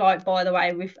 they were like, by the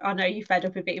way, I know you fed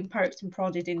up a bit and poked and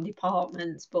prodded in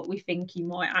departments, but we think you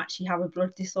might actually have a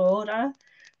blood disorder.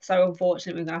 So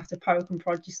unfortunately, we're gonna have to poke and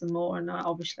prod you some more, and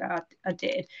obviously I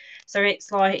did. So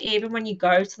it's like even when you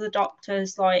go to the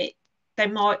doctors, like they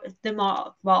might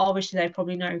well obviously they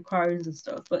probably know Crohn's and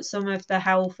stuff, but some of the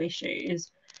health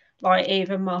issues, like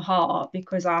even my heart,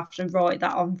 because I have to write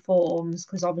that on forms,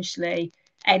 because obviously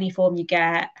any form you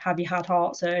get, have you had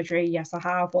heart surgery? Yes, I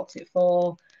have. What's it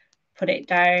for? Put it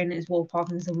down. It's Wolff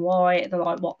Parkinson White. They're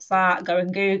like, what's that? Go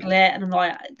and Google it. And I'm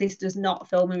like, this does not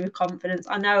fill me with confidence.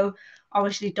 I know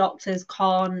obviously doctors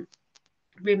can't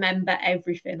remember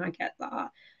everything. I get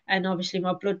that. And obviously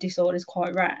my blood disorder is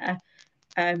quite rare.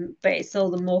 But it's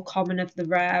still the more common of the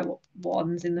rare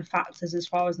ones in the factors as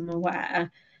far as I'm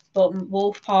aware. But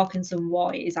Wolff Parkinson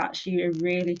White is actually a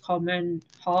really common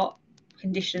heart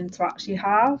condition to actually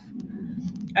have.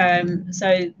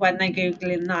 So when they're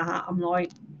googling that, I'm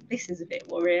like, this is a bit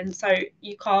worrying. So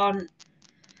you can't.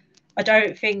 I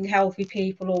don't think healthy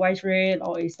people always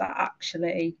realise that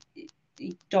actually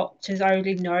doctors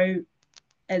only know.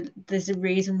 There's a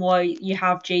reason why you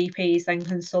have GPs and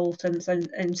consultants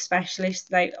and specialists.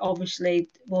 They obviously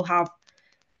will have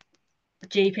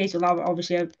GPs will have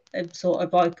obviously a sort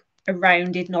of like a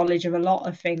rounded knowledge of a lot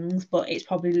of things, but it's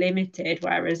probably limited.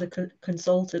 Whereas a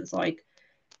consultant's like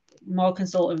my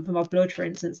consultant for my blood, for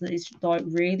instance, is like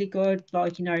really good.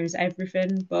 Like he knows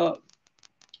everything, but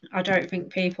I don't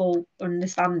think people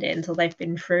understand it until they've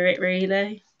been through it.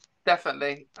 Really.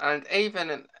 Definitely, and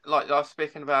even like I was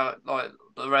speaking about, like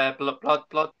the rare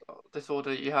blood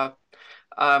disorder you have.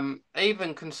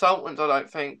 Even consultants, I don't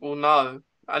think will know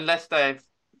unless they've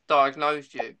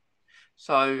diagnosed you.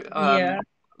 So, Yeah.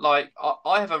 like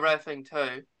I have a rare thing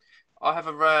too. I have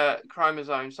a rare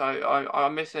chromosome, so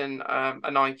I'm missing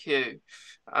an IQ,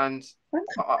 and Okay.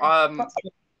 I- That's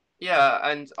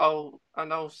yeah, and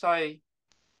I'll say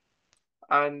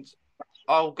and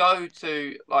I'll go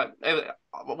to like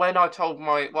when I told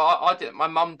I did my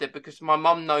mum did because my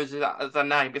mum knows that as a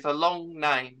name. It's a long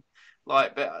name,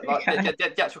 like okay.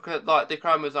 the actual like the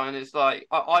chromosome is like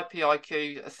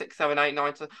IPIQ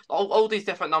 67892, all these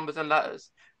different numbers and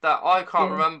letters that I can't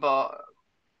Yeah. remember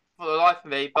for the life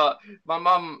of me. But my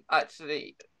mum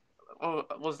actually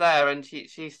was there, and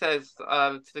she says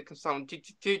to the consultant,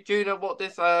 do you know what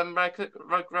this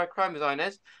rare chromosome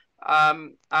is?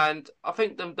 And I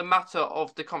think the matter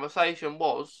of the conversation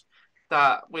was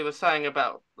that we were saying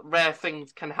about rare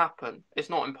things can happen. It's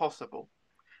not impossible.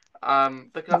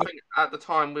 Because I think at the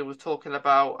time we were talking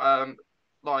about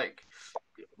like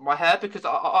my hair because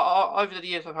over the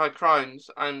years I've had Crohn's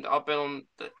and I've been on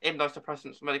the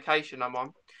immunosuppressants medication I'm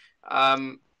on.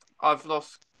 Um, I've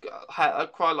lost hair,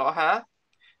 quite a lot of hair,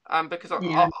 because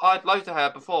Yeah. I had loads of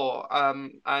hair before,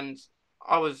 and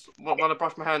I was when I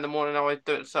brush my hair in the morning, I would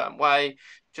do it a certain way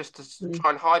just to Mm. try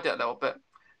and hide it a little bit.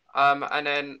 And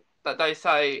then that they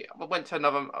say I went to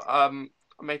another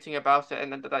meeting about it,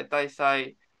 and then they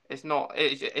say it's not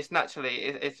it's naturally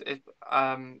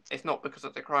it's not because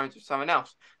of the Crohn's, it's something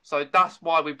else. So that's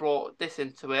why we brought this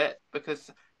into it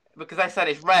because they said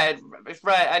it's rare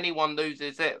anyone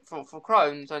loses it for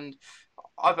Crohn's, and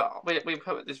we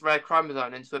put this rare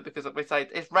chromosome into it because we say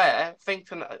it's rare.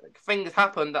 Things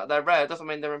happen that they're rare doesn't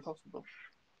mean they're impossible.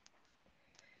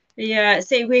 Yeah,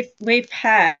 see, with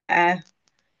hair,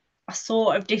 I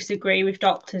sort of disagree with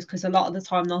doctors because a lot of the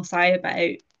time they'll say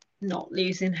about not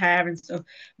losing hair and stuff.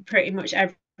 Pretty much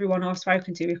everyone I've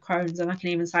spoken to with Crohn's, and I can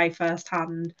even say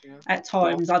firsthand, Yeah. at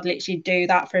times I'd literally do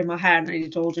that through my hair and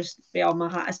it'd all just be on my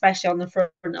hat, especially on the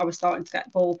front. I was starting to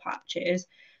get bald patches.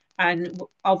 And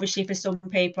obviously, for some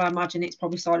people, I imagine it's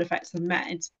probably side effects of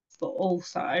meds, but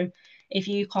also if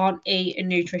you can't eat a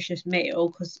nutritious meal,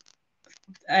 because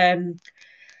um,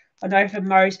 I know for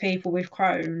most people with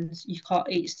Crohn's, you can't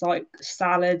eat like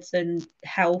salads and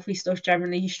healthy stuff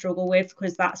generally you struggle with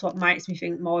because that's what makes me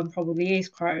think mine probably is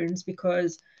Crohn's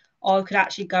because I could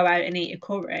actually go out and eat a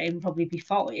curry and probably be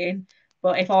fine.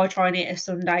 But if I try and eat a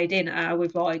Sunday dinner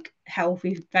with like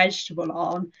healthy vegetable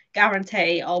on,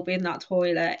 guarantee I'll be in that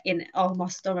toilet in oh my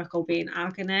stomach will be in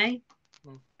agony.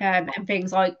 Mm. And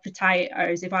things like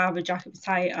potatoes. If I have a jacket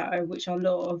potato, which I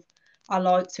love, I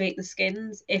like to eat the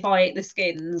skins. If I eat the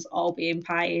skins, I'll be in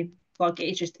pain. Like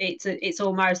it's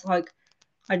almost like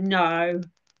I know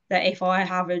that if I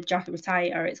have a jacket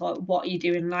potato, it's like, what are you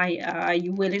doing later? Are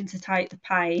you willing to take the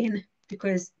pain?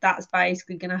 Because that's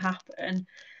basically going to happen.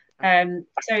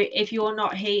 So if you're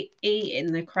not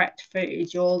eating the correct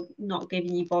food, you're not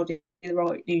giving your body the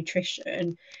right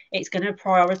nutrition. It's going to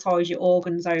prioritize your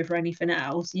organs over anything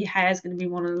else. Your hair is going to be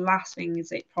one of the last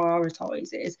things it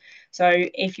prioritizes. So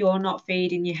if you're not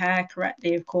feeding your hair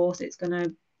correctly, of course, it's going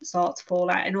to start to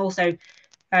fall out. And also,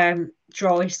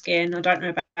 dry skin. I don't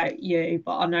know about you,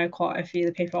 but I know quite a few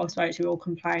of the people I spoke to all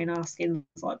complain our skin's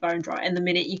like bone dry. And the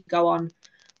minute you go on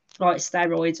like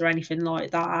steroids or anything like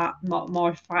that.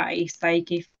 My face, they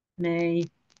give me,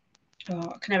 I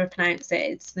can never pronounce it.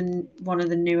 It's one of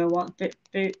the newer ones,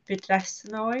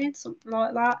 budesonide, something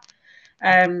like that.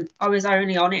 I was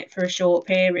only on it for a short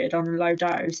period on a low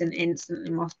dose, and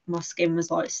instantly my skin was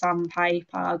like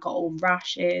sandpaper. I got all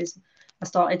rashes. I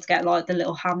started to get like the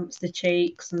little hamster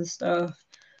cheeks and stuff.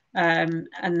 And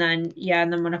then yeah,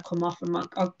 and then when I come off,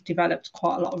 I developed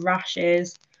quite a lot of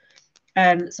rashes.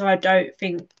 So I don't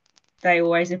think they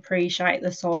always appreciate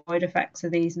the side effects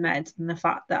of these meds and the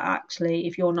fact that actually,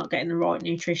 if you're not getting the right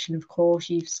nutrition, of course,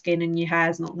 your skin and your hair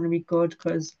is not going to be good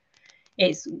because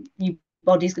it's your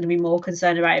body's going to be more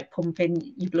concerned about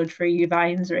pumping your blood through your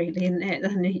veins, really, isn't it,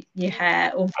 than your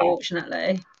hair,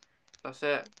 unfortunately. That's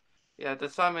it. Yeah,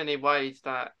 there's so many ways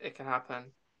that it can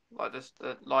happen. Like this,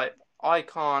 like I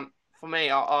can't. For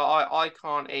me, I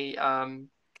can't eat.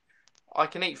 I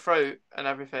can eat fruit and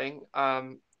everything.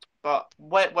 But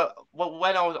when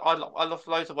I lost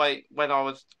loads of weight when I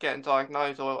was getting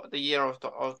diagnosed, or the year I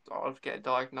was getting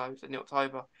diagnosed in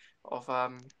October of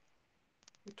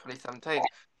 2017.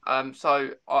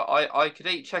 So I could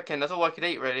eat chicken. That's all I could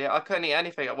eat really. I couldn't eat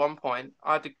anything at one point.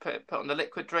 I had to put on the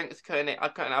liquid drinks. I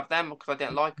couldn't have them because I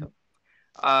didn't like them.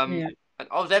 Um, Yeah. and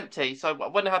I was empty. So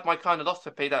when I had my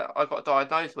colonoscopy that I got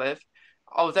diagnosed with,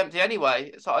 I was empty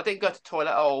anyway. So I didn't go to the toilet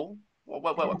at all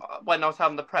when I was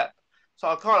having the prep. So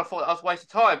I kind of thought that was a waste of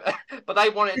time. But they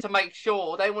wanted to make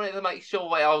sure that I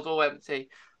was all empty.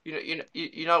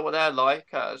 You know what they're like.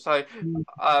 And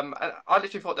I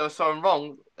literally thought there was something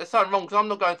wrong. There's something wrong because I'm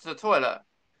not going to the toilet.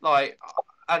 Like,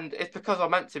 and it's because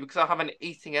I'm empty because I haven't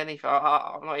eating anything.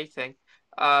 I'm not eating.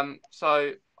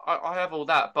 So I have all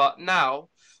that, but now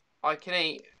I can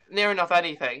eat near enough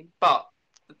anything, but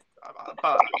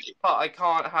but I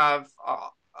can't have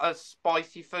a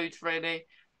spicy foods really.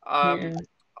 Um, Yeah.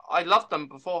 I loved them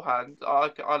beforehand.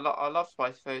 I love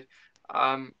spicy food.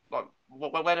 Like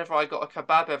whenever I got a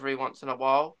kebab every once in a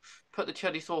while, put the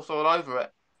chili sauce all over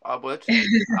it. I would,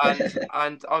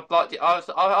 and I'd like to.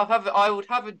 I would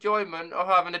have enjoyment of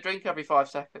having a drink every 5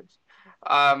 seconds,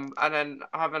 and then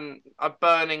having a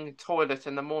burning toilet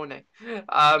in the morning.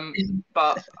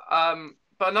 But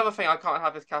another thing I can't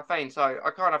have is caffeine. So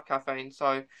I can't have caffeine.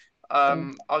 So Yeah.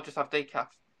 I'll just have decaf.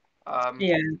 Um,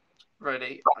 Yeah.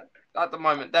 really, at the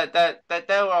moment, there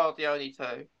are the only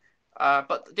two.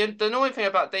 But the annoying thing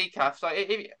about decaf, so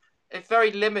it's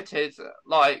very limited,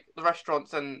 like the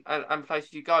restaurants and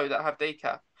places you go that have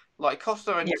decaf. Like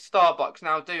Costa and Yeah. Starbucks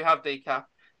now do have decaf,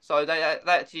 so they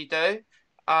actually do.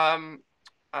 Um,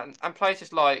 and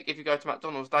places like if you go to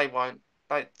McDonald's, they won't.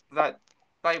 That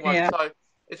they won't. Yeah. So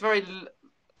it's very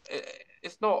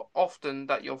it's not often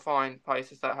that you'll find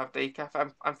places that have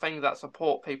decaf and things that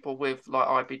support people with like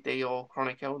IBD or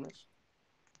chronic illness.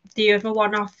 The other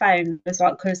one I found was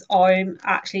like because I'm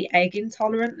actually egg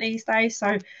intolerant these days,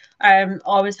 so I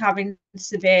was having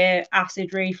severe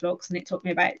acid reflux, and it took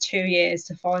me about 2 years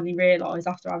to finally realise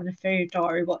after having a food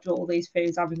diary what do all these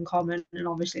foods have in common, and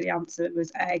obviously the answer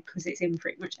was egg because it's in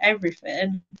pretty much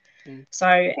everything. Mm,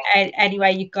 So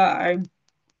anywhere you go,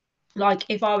 like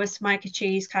if I was to make a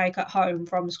cheesecake at home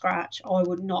from scratch, I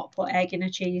would not put egg in a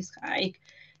cheesecake.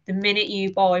 The minute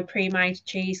you buy pre-made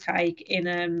cheesecake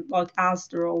in like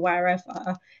Asda or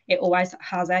wherever, it always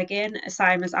has egg in.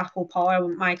 Same as apple pie. I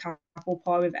wouldn't make apple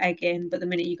pie with egg in, but the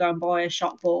minute you go and buy a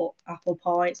shop bought apple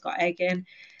pie, it's got egg in.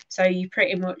 So you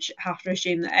pretty much have to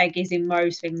assume that egg is in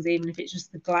most things, even if it's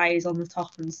just the glaze on the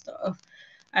top and stuff.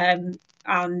 Um,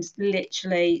 and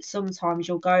literally, sometimes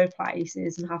you'll go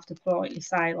places and have to politely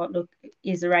say, like, look,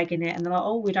 is there egg in it? And they're like,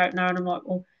 oh, we don't know. And I'm like,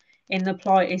 well, in the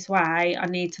politest way, I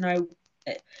need to know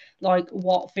like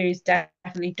what foods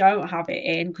definitely don't have it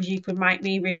in because you could make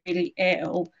me really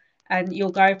ill. And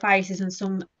you'll go places and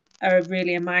some are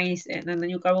really amazing, and then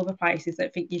you'll go other places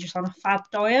that think you're just on a fad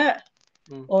diet.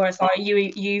 mm, Or it's like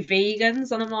you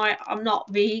vegans, and I'm like, I'm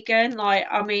not vegan. Like,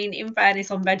 I mean, in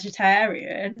fairness, I'm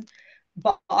vegetarian,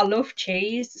 but I love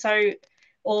cheese. So,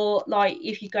 or like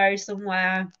if you go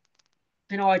somewhere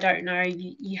and I don't know,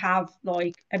 you have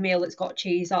like a meal that's got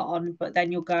cheese on, but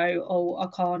then you'll go, oh, I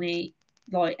can't eat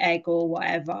like egg or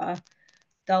whatever.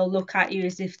 They'll look at you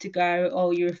as if to go,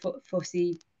 oh, you're a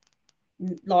fussy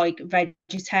like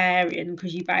vegetarian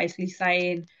because you're basically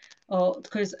saying, or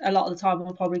because a lot of the time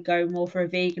I'll probably go more for a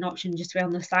vegan option just to be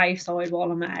on the safe side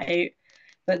while I'm out.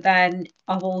 But then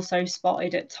I've also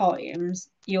spotted at times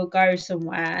you'll go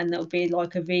somewhere and there'll be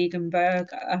like a vegan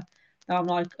burger. And I'm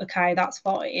like, okay, that's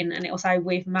fine. And it'll say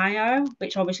with mayo,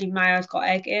 which obviously mayo's got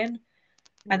egg in.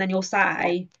 And mm. then you'll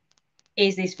say,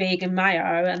 is this vegan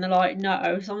mayo? And they're like,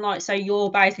 no. So I'm like, so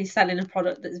you're basically selling a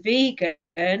product that's vegan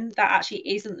that actually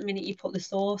isn't the minute you put the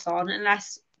sauce on,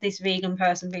 unless this vegan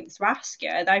person thinks to ask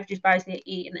you. They've just basically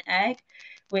eaten an egg,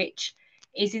 which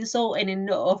is insulting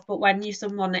enough, but when you're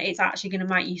someone that it's actually going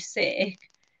to make you sick,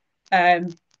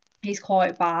 um, is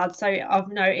quite bad. So I've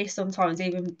noticed sometimes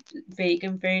even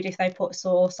vegan food, if they put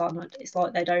sauce on it, it's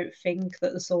like they don't think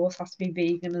that the sauce has to be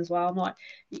vegan as well. I'm like,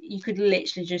 you could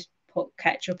literally just put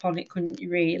ketchup on it, couldn't you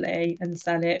really, and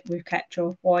sell it with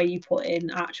ketchup? Why are you putting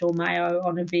actual mayo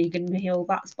on a vegan meal?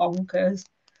 That's bonkers.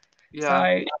 Yeah,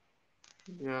 So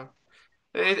yeah.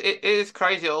 It is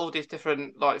crazy all these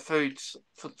different like foods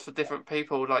for different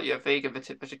people. Like you're vegan,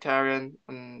 vegetarian,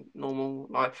 and normal.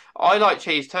 Like I like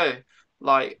cheese too.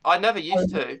 Like I never I used love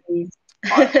to. cheese.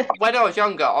 I when I was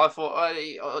younger, I thought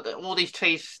all these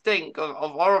cheese stink of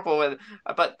horrible,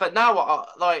 but now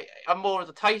like I'm more of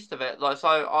the taste of it. Like so,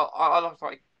 I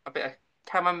like a bit of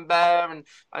camembert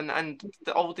and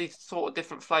all these sort of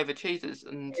different flavored cheeses,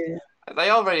 and Yeah. they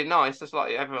are really nice. Just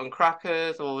like everyone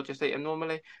crackers or just eat them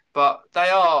normally, but they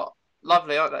are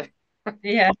lovely, aren't they?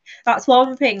 Yeah, that's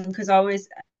one thing because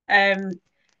um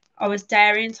I was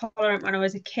dairy intolerant when I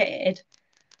was a kid.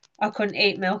 I couldn't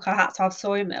eat milk. I had to have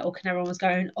soy milk, and everyone was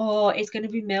going, "Oh, it's going to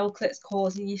be milk that's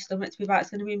causing your stomach to be bad.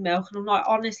 It's going to be milk." And I'm like,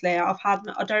 honestly, I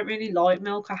don't really like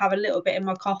milk. I have a little bit in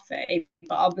my coffee,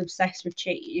 but I'm obsessed with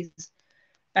cheese.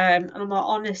 And I'm like,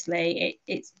 honestly,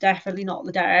 it's definitely not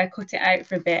the dairy. I cut it out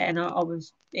for a bit, and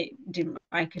it didn't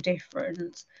make a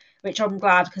difference, which I'm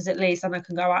glad because at least then I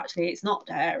can go, actually, it's not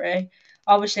dairy.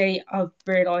 Obviously, I've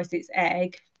realised it's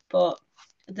egg, but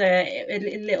a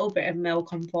little bit of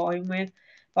milk I'm fine with.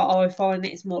 But I find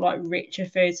that it's more like richer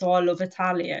food. So I love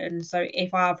Italian. So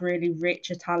if I have really rich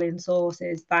Italian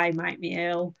sauces, they make me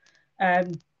ill.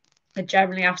 Um, I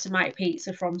generally have to make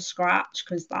pizza from scratch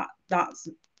because that's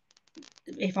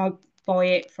if I buy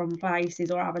it from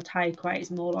places or have a takeaway,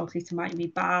 it's more likely to make me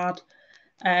bad.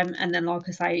 And then, like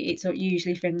I say, it's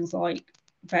usually things like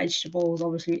vegetables,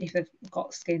 obviously, if they've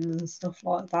got skins and stuff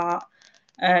like that.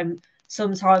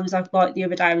 Sometimes, like the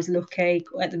other day, I was lucky.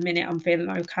 At the minute, I'm feeling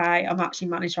okay. I'm actually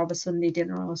managed to have a Sunday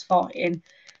dinner. I was fine.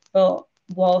 But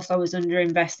whilst I was under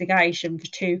investigation for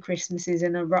 2 Christmases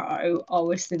in a row, I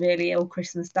was severely ill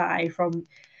Christmas Day from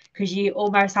because you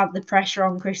almost have the pressure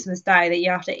on Christmas Day that you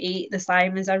have to eat the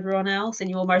same as everyone else, and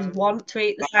you almost Mm. want to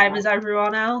eat the same as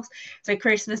everyone else. So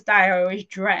Christmas Day I always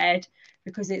dread,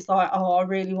 because it's like, oh, I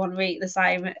really want to eat the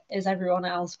same as everyone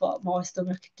else, but my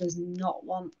stomach does not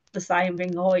want the same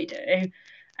thing I do.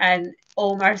 And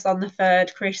almost on the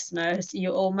third Christmas,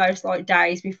 you're almost like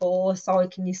days before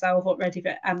psyching yourself up ready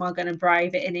for, am I going to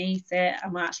brave it and eat it?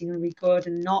 Am I actually going to be good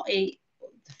and not eat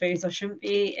the foods I shouldn't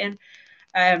be eating?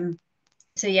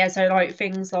 So yeah, so like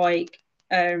things like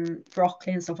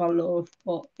broccoli and stuff I love,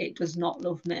 but it does not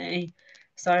love me.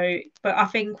 So, but I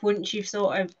think once you've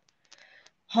sort of,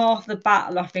 half the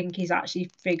battle, I think, is actually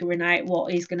figuring out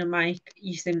what is going to make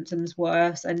your symptoms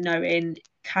worse, and knowing,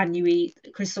 can you eat,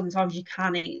 because sometimes you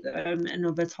can eat them and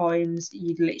other times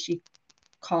you literally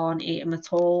can't eat them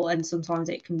at all, and sometimes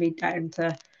it can be down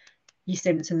to your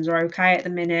symptoms are okay at the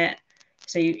minute,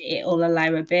 so it'll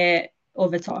allow a bit.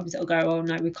 Other times it'll go, oh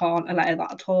no, we can't allow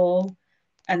that at all.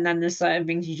 And then there's certain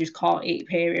things you just can't eat,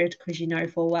 period, because you know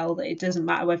full well that it doesn't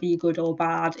matter whether you're good or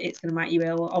bad, it's going to make you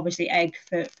ill. Obviously, egg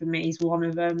for me is one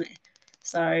of them.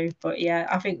 So, but yeah,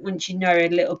 I think once you know a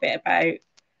little bit about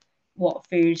what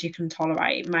foods you can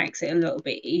tolerate, it makes it a little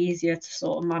bit easier to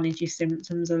sort of manage your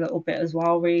symptoms a little bit as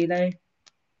well, really.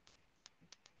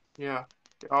 Yeah,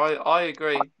 I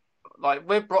agree. Like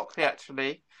with broccoli,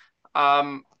 actually,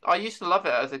 I used to love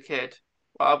it as a kid.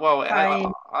 Well,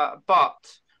 Same.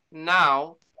 but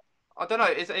now I don't know.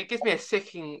 It gives me a sick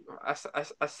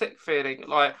feeling.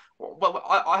 Like, well,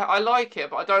 I like it,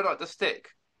 but I don't like the stick.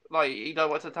 Like, you know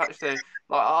what to attach to.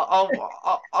 Like,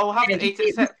 I'll have to eat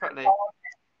it separately.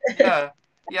 Yeah,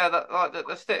 yeah. That like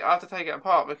the stick, I have to take it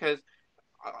apart because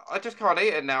I just can't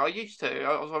eat it now. I used to.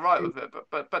 I was alright with it,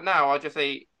 but now I just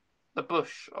eat the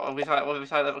bush. Or we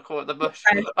say they call it the bush.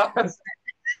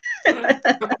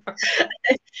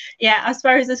 Yeah, I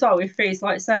suppose as well with foods,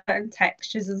 like certain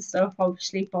textures and stuff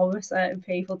obviously bother certain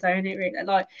people, don't it? Really,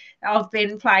 like I've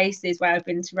been places where I've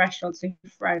been to restaurants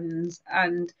with friends,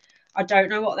 and I don't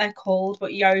know what they're called,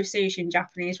 but yo sushi in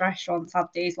Japanese restaurants have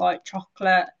these like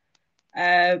chocolate,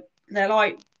 uh, they're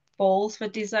like balls for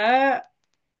dessert,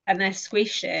 and they're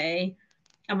squishy.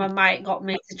 And my mate got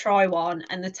me to try one,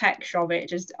 and the texture of it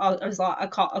just, I was like,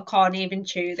 I can't even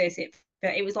chew this.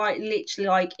 It was like literally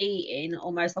like eating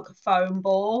almost like a foam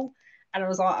ball. And I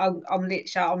was like, I'm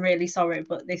literally, I'm really sorry,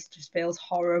 but this just feels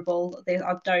horrible.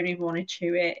 I don't even want to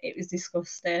chew it. It was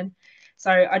disgusting.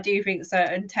 So I do think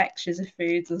certain textures of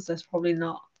foods is just probably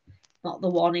not the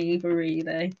one either,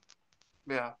 really.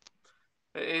 Yeah.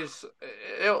 It is.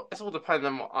 It's all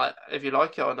dependent on if you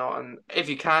like it or not, and if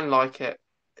you can like it.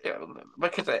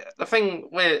 Because the thing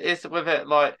with it,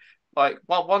 like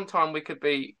one time we could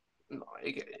be,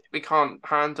 we can't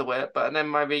handle it, but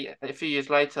then maybe a few years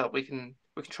later we can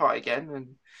try it again,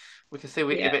 and we can see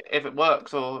Yeah. if it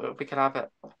works or if we can have it.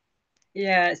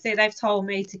 Yeah, see, they've told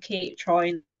me to keep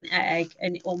trying egg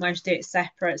and almost do it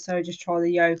separate. So just try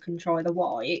the yolk and try the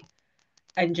white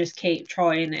and just keep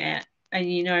trying it.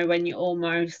 And you know, when you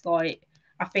almost like,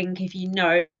 I think if you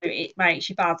know it makes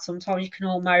you bad, sometimes you can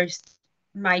almost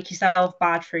make yourself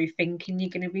bad through thinking you're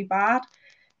going to be bad.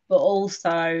 But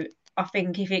also, I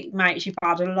think if it makes you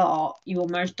bad a lot, you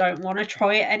almost don't want to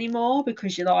try it anymore,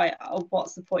 because you're like, oh,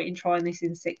 what's the point in trying this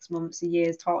in 6 months, a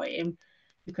year's time?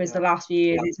 Because the Yeah. last few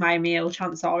years it's made me ill.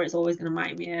 Chances are it's always going to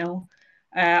make me ill.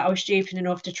 I was stupid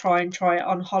enough to try it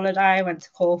on holiday. I went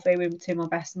to Corfu with two of my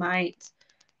best mates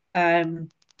um,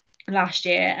 last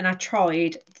year, and I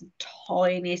tried the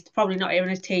tiniest, probably not even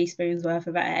a teaspoon's worth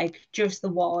of egg, just the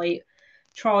white.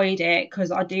 Tried it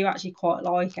because I do actually quite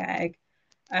like egg.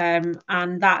 And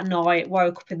that night,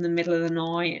 woke up in the middle of the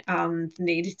night and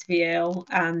needed to be ill.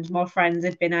 And my friends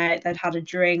had been out, they'd had a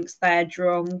drink, they're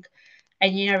drunk.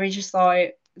 And you know, it's just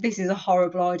like, this is a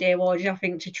horrible idea. Why did I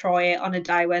think to try it on a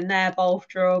day when they're both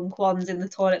drunk? One's in the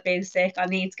toilet being sick. I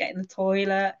need to get in the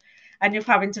toilet. And you're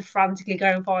having to frantically go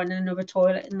and find another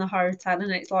toilet in the hotel,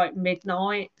 and it's like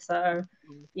midnight. So,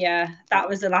 yeah, that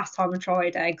was the last time I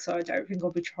tried eggs. So I don't think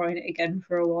I'll be trying it again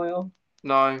for a while.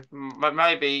 No,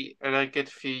 maybe in a good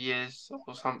few years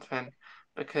or something,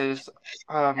 because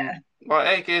like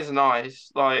egg is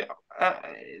nice. Like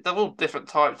there's all different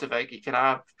types of egg you can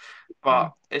have,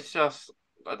 but it's just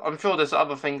I'm sure there's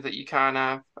other things that you can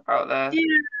have out there.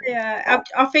 Yeah, yeah.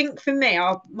 I think for me,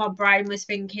 my brain was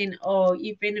thinking, oh,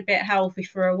 you've been a bit healthy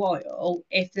for a while.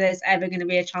 If there's ever going to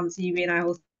be a chance of you being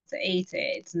able to eat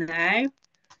it, it's now.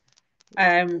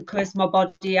 Because my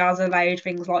body has allowed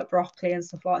things like broccoli and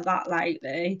stuff like that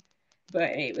lately. But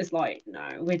it was like, no,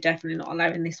 we're definitely not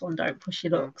allowing this one. Don't push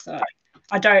your Mm. luck. So,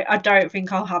 I don't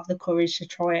think I'll have the courage to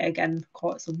try it again for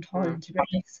quite some Mm. time, to be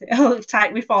honest. It'll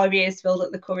take me 5 years to build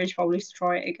up the courage probably to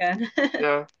try it again.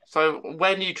 Yeah. So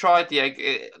when you tried the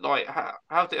egg, like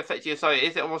how did it affect you? So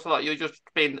is it almost like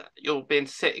you're being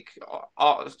sick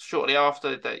shortly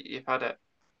after that you've had it?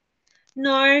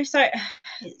 No,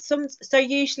 so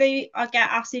usually I get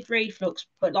acid reflux,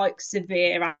 but like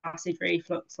severe acid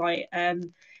reflux, like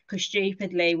because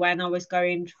stupidly when I was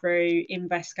going through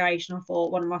investigation, I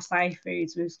thought one of my safe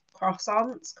foods was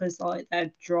croissants because like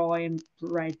they're dry and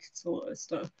bread sort of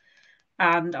stuff.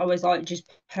 And I was like just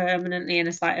permanently in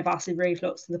a state of acid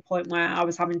reflux to the point where I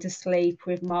was having to sleep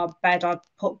with my bed. I'd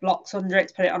put blocks under it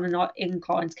to put it on an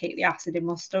incline to keep the acid in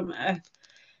my stomach.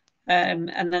 And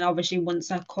then obviously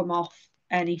once I come off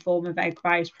any form of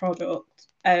egg-based product,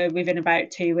 within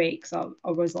about 2 weeks, I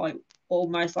was like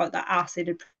almost like the acid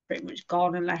had pretty much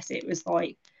gone, unless it was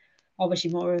like obviously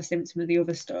more of a symptom of the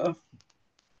other stuff.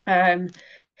 Um,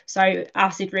 so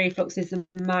acid reflux is the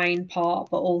main part,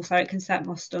 but also it can set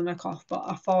my stomach off. But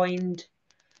I find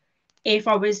if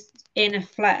I was in a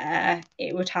flare,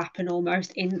 it would happen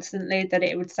almost instantly that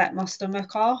it would set my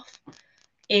stomach off.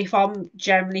 If I'm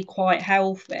generally quite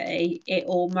healthy, it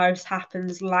almost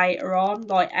happens later on,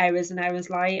 like hours and hours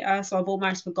later. So I've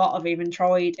almost forgot I've even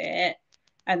tried it.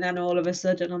 And then all of a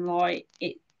sudden I'm like,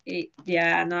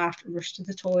 yeah, and I have to rush to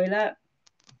the toilet.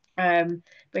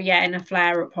 But yeah, in a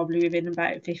flare up, probably within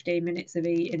about 15 minutes of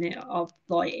eating it, I'll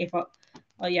like if I,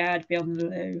 oh yeah, I'd be on the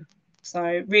loo.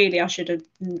 So really, I should have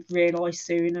realised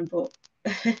sooner, but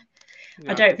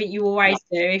I Yeah. don't think you always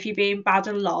do if you're being bad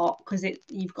a lot because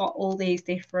you've got all these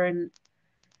different,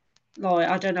 like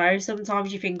I don't know.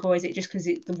 Sometimes you think, oh, is it just because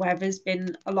the weather's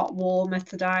been a lot warmer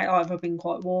today? Like, have I been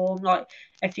quite warm? Like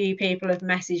a few people have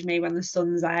messaged me when the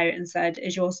sun's out and said,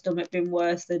 "Has your stomach been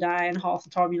worse today?" And half the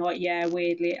time you're like, "Yeah,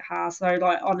 weirdly it has." So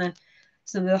like on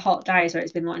some of the hot days where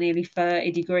it's been like nearly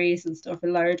 30 degrees and stuff, a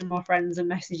load of my friends are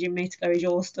messaging me to go, "Is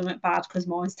your stomach bad? Because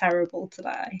mine's terrible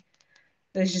today."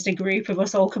 There's just a group of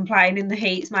us all complaining the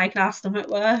heat's making our stomach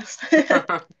worse.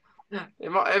 It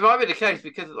might be the case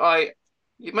because like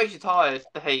it makes you tired,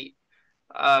 the heat,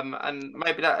 and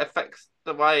maybe that affects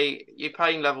the way your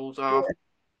pain levels are.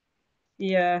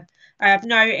 Yeah, I have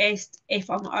noticed if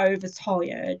I'm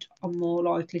overtired, I'm more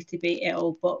likely to be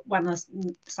ill. But when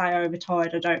say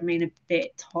overtired, I don't mean a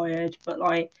bit tired, but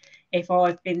like if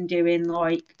I've been doing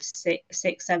like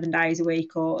 7 days a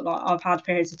week, or like I've had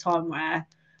periods of time where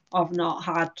I've not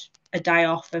had a day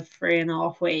off for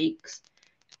 3.5 weeks,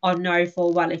 I know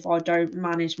full well if I don't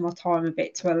manage my time a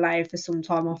bit to allow for some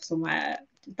time off somewhere.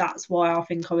 That's why I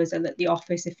think I was at the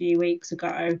office a few weeks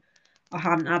ago. I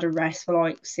hadn't had a rest for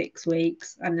like 6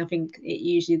 weeks, and I think it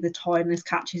usually the tiredness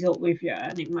catches up with you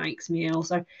and it makes me ill.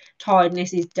 So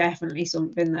tiredness is definitely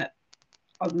something that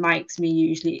makes me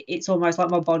usually. It's almost like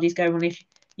my body's going, well, if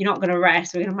you're not going to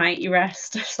rest, we're going to make you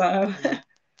rest. So Mm.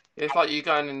 It's like you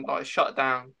going in like shut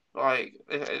down. Like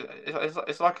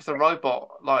it's like it's a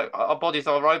robot. Like our bodies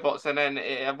are robots, and then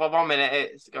one minute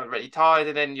it's going really tired,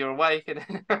 and then you're awake,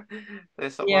 and then they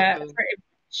stop yeah, working. pretty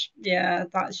much. Yeah,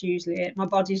 that's usually it. My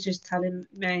body's just telling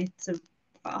me to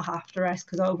I have to rest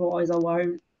because otherwise I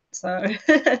won't. So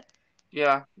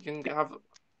Yeah, you can have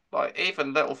like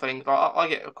even little things. Like I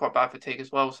get quite bad fatigue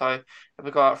as well. So if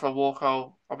we go out for a walk,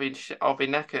 I'll be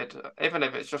naked, even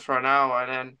if it's just for an hour,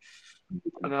 and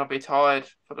then I'll be tired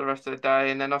for the rest of the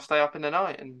day, and then I'll stay up in the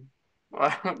night and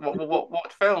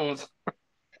what films?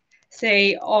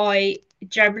 see, I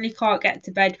generally can't get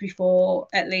to bed before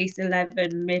at least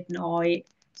 11 midnight,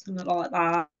 something like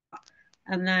that.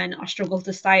 And then I struggle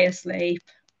to stay asleep.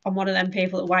 I'm one of them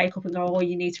people that wake up and go, oh,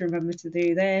 you need to remember to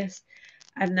do this.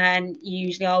 And then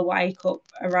usually I'll wake up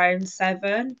around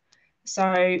 7.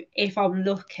 So if I'm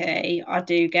lucky, I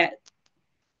do get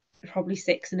probably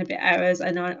 6 and a bit hours.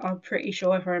 And I'm pretty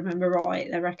sure if I remember right,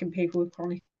 they reckon people with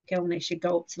chronic illness should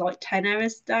go up to like 10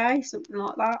 hours a day, something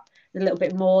like that, a little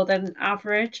bit more than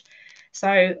average.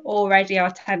 So already I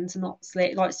tend to not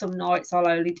sleep. Like some nights I'll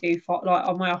only do like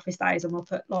on my office days I'm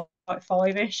up at like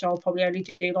 5ish. I'll probably only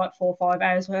do like 4 or 5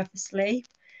 hours worth of sleep.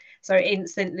 So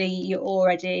instantly you're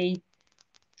already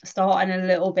starting a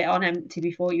little bit on empty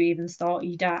before you even start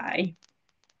your day.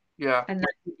 Yeah, And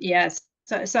then, yes,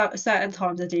 so certain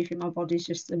times I do think my body's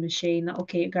just a machine that'll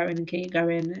keep going and keep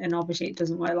going, and obviously it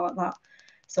doesn't work like that.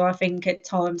 So I think at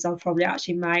times I've probably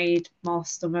actually made my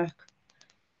stomach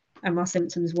and my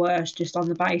symptoms worse just on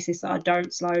the basis that I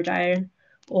don't slow down,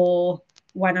 or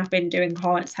when I've been doing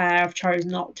clients' hair, I've chosen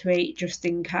not to eat just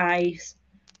in case,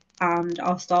 and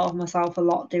I've starved myself a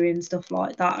lot doing stuff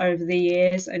like that over the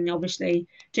years. And obviously,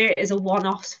 do it as a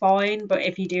one-off's fine, but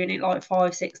if you're doing it like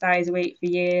 5, 6 days a week for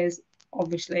years,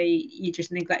 obviously you're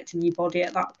just neglecting your body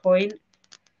at that point.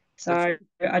 So Definitely.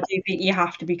 I do think you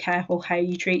have to be careful how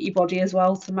you treat your body as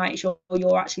well to make sure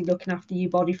you're actually looking after your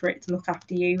body for it to look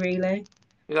after you, really.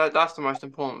 Yeah, that's the most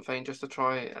important thing, just to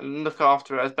try and look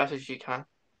after it as best as you can.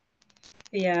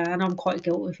 Yeah, and I'm quite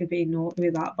guilty for being naughty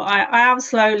with that, but I am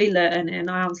slowly learning.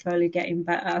 I am slowly getting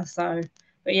better. So,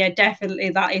 but yeah, definitely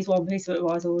that is one piece of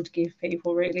advice I would give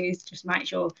people. Really, is just make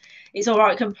sure it's all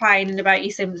right complaining about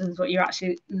your symptoms, but you're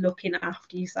actually looking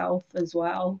after yourself as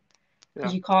well,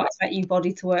 because Yeah, you can't expect your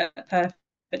body to work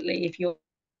perfectly if you're.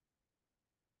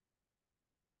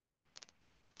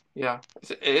 yeah.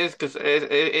 It is because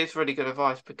it is really good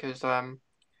advice because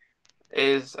it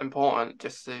is important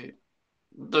just to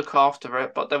look after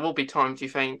it. But there will be times you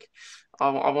think, I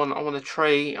want a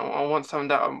tree. I want something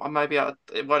that maybe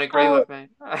it won't agree Oh, with me.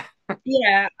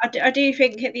 yeah, I do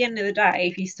think at the end of the day,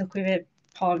 if you're stuck with a,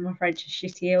 pardon my French, a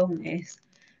shitty illness,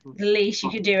 the least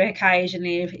you can do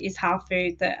occasionally is have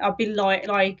food that I've been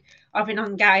like I've been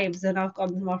on games and I've gone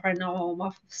to my friend, oh,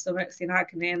 my stomach's in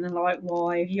agony, and they're like,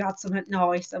 why? Have you had something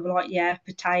nice? I'm like, yeah,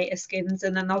 potato skins,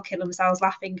 and then they'll kill themselves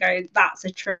laughing, going, that's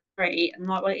a treat. And I'm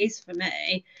like, well, it is for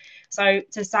me. So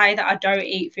to say that I don't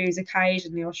eat foods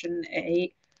occasionally, I shouldn't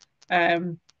eat.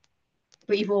 Um,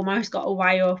 but you've almost got to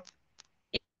weigh up,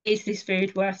 is this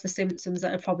food worth the symptoms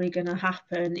that are probably going to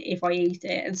happen if I eat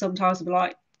it? And sometimes I'm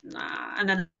like, nah. And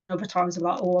then other times I'm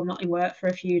like, oh, I'm not in work for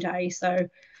a few days. So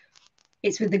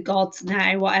it's with the gods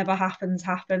now. Whatever happens,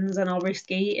 happens, and I'll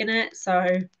risk eating it.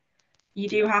 So you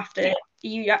do Yeah, have to,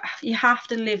 you have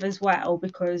to live as well,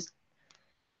 because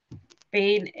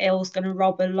being ill is going to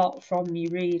rob a lot from you,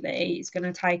 really. It's going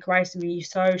to take away some of your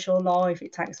social life,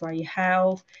 it takes away your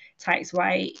health, takes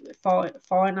away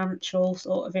financial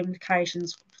sort of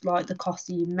implications, like the cost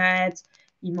of your meds.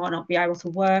 You might not be able to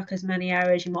work as many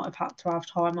hours, you might have had to have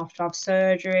time off to have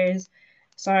surgeries.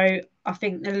 So I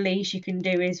think the least you can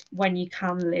do is, when you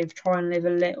can live, try and live a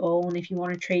little. And if you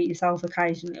want to treat yourself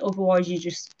occasionally, otherwise you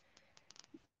just,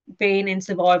 being in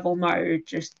survival mode,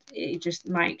 just it just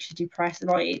makes you depressed.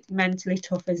 Like, it's mentally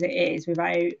tough as it is,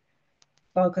 without,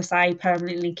 like I say,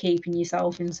 permanently keeping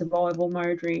yourself in survival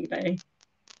mode, really.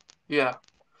 yeah.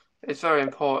 It's very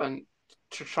important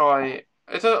to try.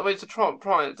 It's a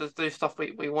try to do stuff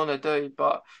we want to do,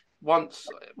 but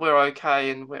once we're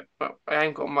okay and we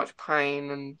ain't got much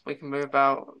pain and we can move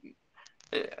about,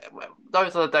 eh,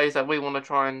 those are the days that we want to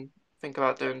try and think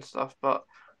about doing stuff. But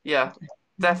yeah,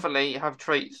 definitely have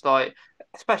treats, like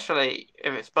especially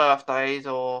if it's birthdays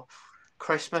or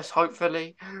Christmas,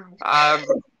 hopefully. Um,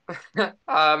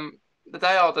 um,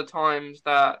 they are the times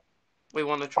that we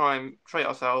want to try and treat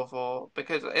ourselves, or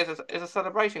because it's a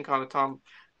celebration kind of time.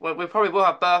 We probably will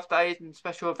have birthdays and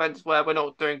special events where we're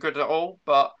not doing good at all,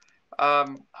 but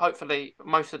hopefully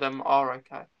most of them are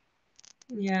okay.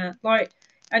 Yeah, like,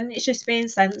 and it's just being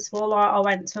sensible. Like, I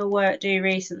went to a work do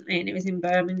recently, and it was in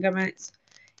Birmingham. And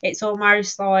it's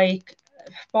almost like,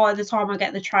 by the time I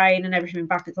get the train and everything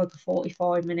back, it's like a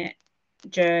 45-minute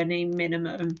journey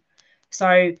minimum.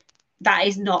 So that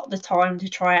is not the time to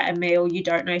try out a meal you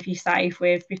don't know if you're safe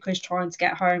with, because trying to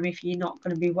get home if you're not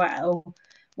going to be well.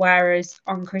 Whereas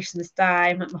on Christmas Day,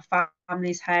 I'm at my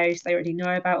family's house, they already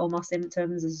know about all my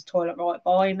symptoms. There's a toilet right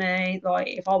by me. Like,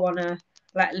 if I want to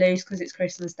let loose because it's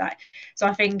Christmas Day. So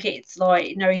I think it's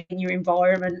like knowing your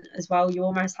environment as well. You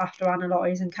almost have to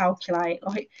analyse and calculate,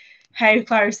 like, how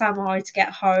close am I to get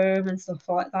home and stuff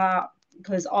like that.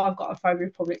 Because I've got a phobia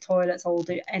of public toilets, I will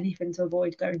do anything to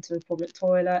avoid going to a public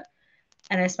toilet.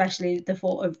 And especially the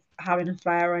thought of having a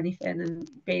flare or anything and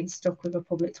being stuck with a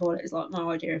public toilet is like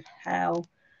my idea of hell.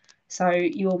 So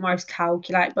you almost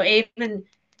calculate. But even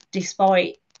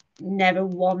despite never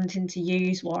wanting to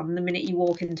use one, the minute you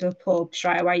walk into a pub,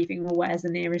 straight away you think, well, where's the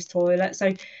nearest toilet?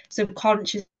 So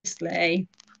subconsciously,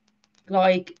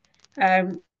 like,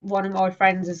 one of my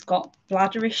friends has got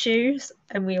bladder issues,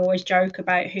 and we always joke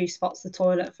about who spots the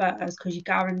toilet first, because you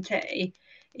guarantee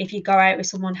if you go out with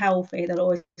someone healthy, they'll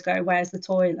always go, where's the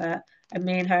toilet? And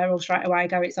me and her will straight away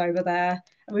go, it's over there.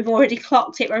 And we've already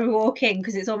clocked it when we walk in,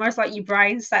 because it's almost like your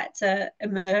brain set to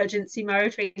emergency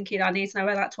mode, thinking, I need to know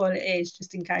where that toilet is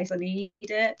just in case I need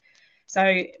it.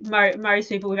 So most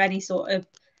people with any sort of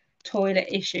toilet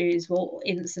issues will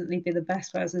instantly be the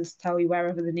best person to tell you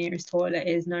wherever the nearest toilet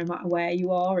is, no matter where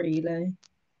you are, really.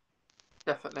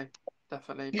 Definitely,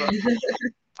 definitely. But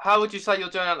how would you say you're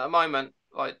doing at the moment?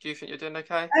 Like, do you think you're doing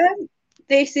okay?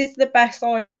 This is the best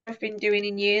I've been doing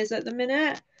in years at the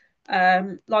minute.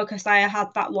 Like I say, I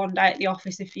had that one day at the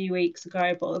office a few weeks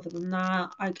ago, but other than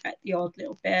that, I get the odd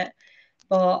little bit.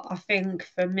 But I think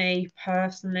for me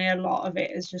personally, a lot of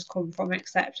it has just come from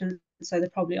acceptance. So there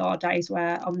probably are days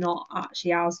where I'm not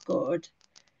actually as good,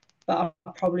 but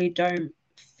I probably don't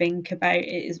think about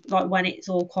it as like when it's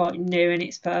all quite new and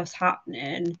it's first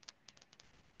happening.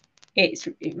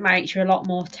 It makes you a lot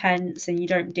more tense and you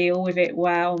don't deal with it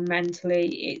well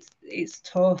mentally. It's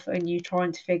tough and you're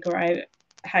trying to figure out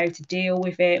how to deal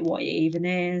with it, what it even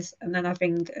is. And then I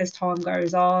think as time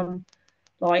goes on,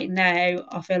 like now,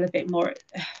 I feel a bit more.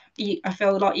 I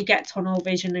feel like you get tunnel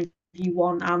vision if you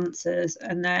want answers,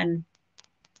 and then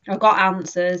I got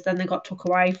answers, then they got took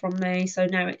away from me. So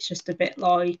now it's just a bit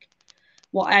like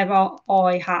whatever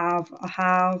I have, I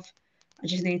have. I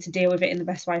just need to deal with it in the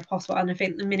best way possible. And I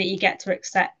think the minute you get to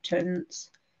acceptance,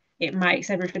 it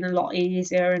makes everything a lot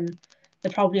easier. And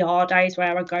there probably are days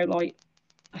where I go like,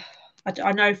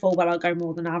 I know full well I go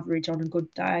more than average on a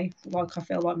good day, like I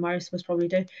feel like most of us probably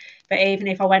do. But even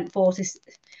if I went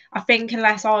I think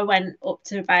unless I went up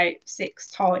to about 6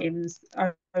 times,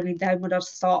 only then would I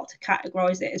start to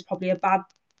categorise it as probably a bad,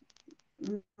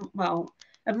 well,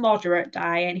 a moderate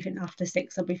day. Anything after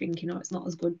 6, I'll be thinking, oh, it's not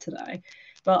as good today.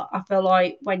 But I feel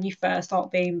like when you first start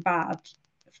being bad,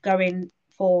 going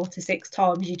 4 to 6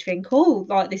 times, you'd think, oh,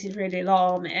 like this is really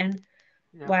alarming.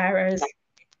 Yeah. Whereas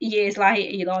years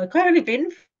later, you're like, I've only been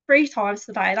 3 times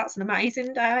today. That's an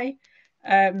amazing day.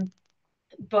 Um,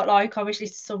 but like obviously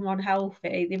someone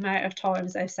healthy, the amount of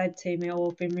times they've said to me, oh,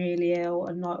 I've been really ill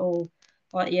and like, oh,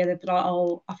 like yeah, they'd be like,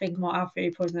 oh, I think I might have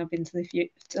food poisoning. I've been to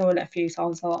the toilet a few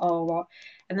times. I'm like, oh, what?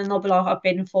 And then they'll be like, I've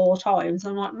been 4 times.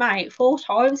 I'm like, mate, 4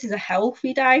 times is a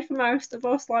healthy day for most of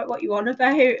us. Like, what you on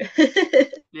about?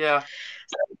 Yeah.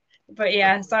 But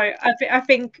yeah, so I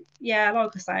think yeah,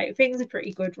 like I say, things are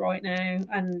pretty good right now,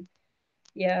 and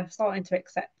yeah, starting to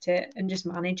accept it and just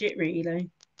manage it really.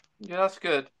 Yeah, that's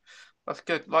good. That's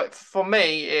good. Like for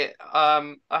me, it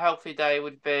a healthy day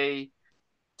would be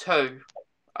two.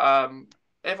 Um,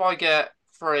 if I get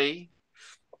three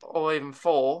or even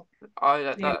four, I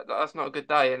Yeah, that's not a good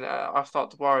day, and I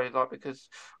start to worry like because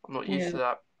I'm not used yeah, to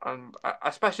that, and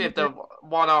especially if yeah, they're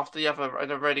one after the other in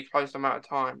a really close amount of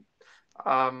time.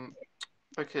 Um,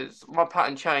 because my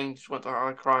pattern changed once I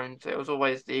had Crohn's. It was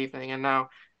always the evening, and now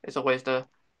it's always it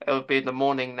would be in the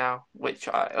morning now, which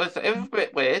it was a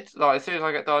bit weird. Like as soon as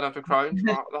I get diagnosed with Crohn's,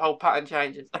 the whole pattern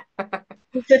changes.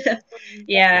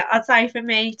 yeah. I'd say for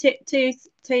me, 2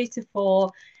 to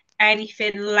 4.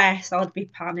 Anything less, I'd be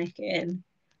panicking.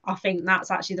 I think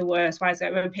that's actually the worst way.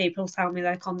 So when people tell me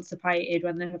they're constipated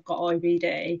when they've got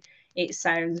IBD, it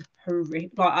sounds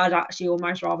horrific. Like I'd actually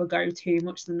almost rather go too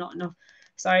much than not enough.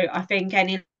 So I think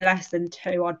any less than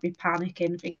 2, I'd be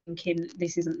panicking, thinking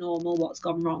this isn't normal. What's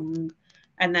gone wrong?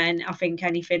 And then I think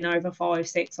anything over 5,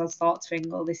 6, I'd start to think,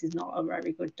 oh, this is not a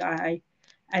very good day.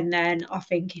 And then I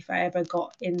think if I ever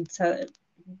got into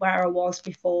where I was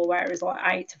before, where it was like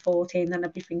 8 to 14, then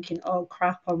I'd be thinking, oh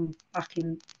crap, I'm back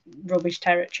in rubbish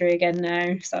territory again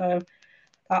now. So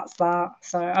that's that.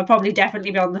 So I'd probably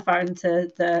definitely be on the phone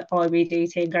to the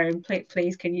IBD team going,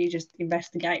 please, can you just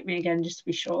investigate me again just to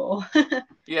be sure?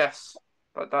 Yes,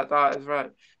 that is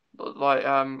right. Like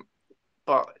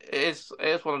but it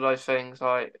is one of those things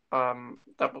like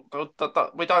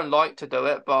that we don't like to do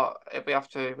it, but if we have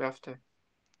to, we have to.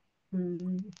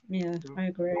 Yeah, Yeah. I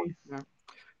agree. Yeah.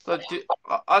 So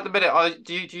at the minute,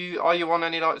 are you on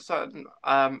any like certain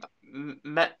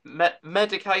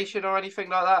medication or anything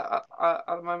like that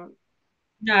at the moment?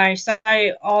 No, so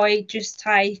I just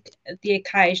take the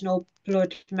occasional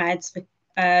blood meds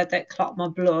that clot my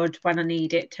blood when I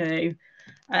need it to.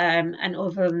 And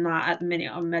other than that, at the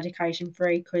minute, I'm medication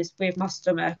free because with my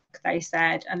stomach, they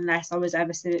said unless I was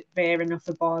ever severe enough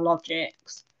for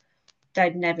biologics,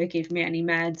 they'd never give me any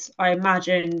meds. I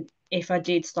imagine if I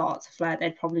did start to flare,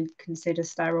 they'd probably consider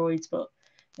steroids, but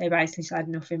they basically said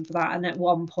nothing for that. And at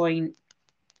one point,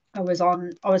 I was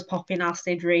popping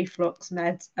acid reflux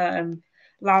meds,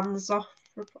 Lanzoff.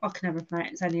 I can never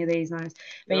pronounce any of these names,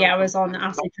 but Yeah, yeah, I was on yeah.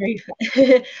 acid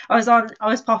reflux. I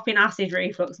was popping acid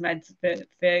reflux meds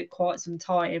for quite some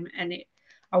time, and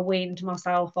I weaned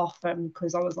myself off them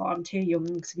because I was like, I'm too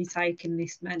young to be taking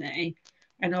this many.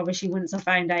 And obviously, once I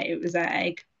found out it was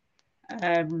egg,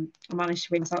 I managed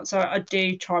to wean myself. So I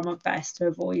do try my best to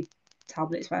avoid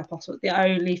tablets where possible. The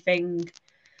only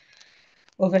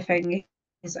other thing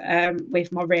is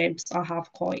with my ribs, I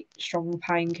have quite strong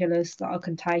painkillers that I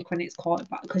can take when it's quite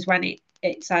bad. Because when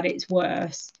it's at its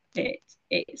worst,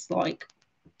 it's like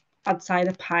I'd say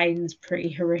the pain's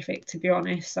pretty horrific to be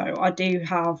honest. So I do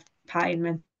have pain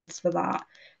meds for that.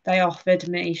 They offered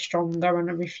me stronger and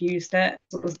I refused it.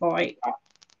 So it was like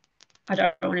I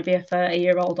don't want to be a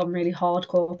 30-year-old on really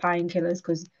hardcore painkillers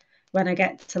because when I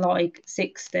get to like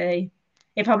 60.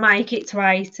 If I make it to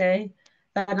 80,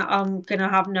 then I'm not gonna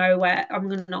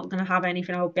have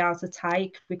anything I'll be able to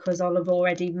take because I'll have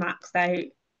already maxed out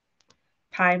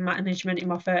pain management in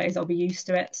my 30s. I'll be used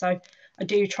to it. So I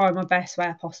do try my best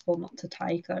where possible not to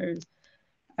take those.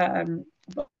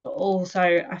 But also,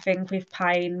 I think with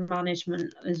pain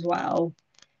management as well,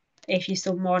 if you're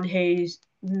someone who's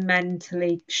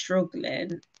mentally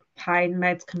struggling, pain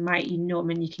meds can make you numb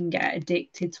and you can get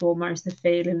addicted to almost the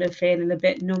feeling of feeling a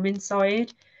bit numb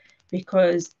inside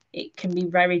because it can be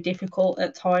very difficult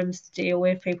at times to deal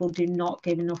with. People do not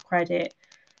give enough credit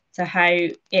to how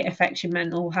it affects your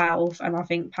mental health. And I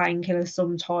think painkillers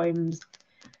sometimes,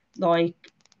 like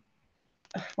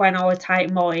when I would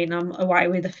take mine, I'm away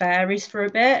with the fairies for a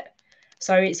bit.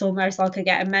 So it's almost like I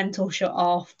get a mental shut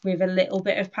off with a little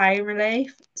bit of pain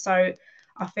relief. So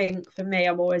I think for me,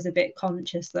 I'm always a bit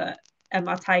conscious that am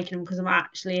I taking them because I'm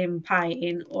actually in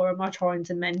pain or am I trying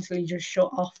to mentally just shut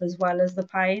off as well as the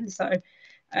pain? So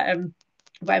um,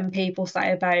 when people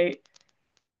say about,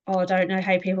 oh, I don't know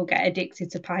how people get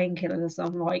addicted to painkillers.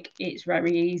 I'm like, it's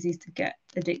very easy to get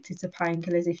addicted to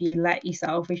painkillers if you let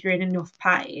yourself. If you're in enough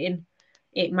pain,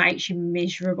 it makes you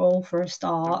miserable for a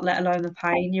start, let alone the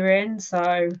pain you're in.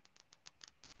 So,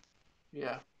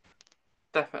 Yeah,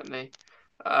 definitely.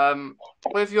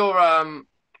 With your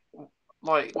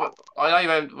like I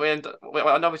know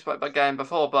I know we spoke about game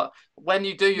before, but when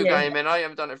you do your yeah, game, and I know you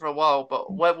haven't done it for a while,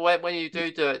 but when you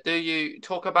do it, do you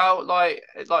talk about like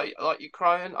your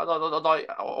Crohn,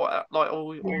 like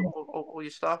all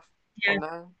your stuff yeah, on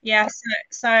there? yeah.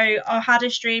 So I had a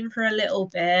stream for a little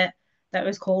bit that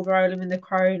was called Rolling with the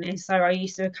Cronies. So I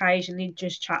used to occasionally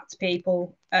just chat to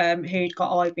people who'd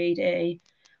got IBD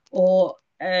or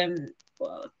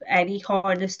any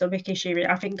kind of stomach issue.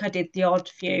 I think I did the odd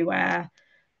few where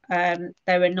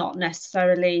they were not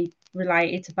necessarily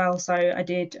related to bowel. So I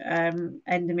did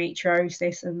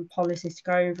endometriosis and polycystic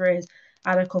ovaries.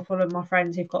 I had a couple of my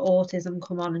friends who've got autism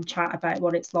come on and chat about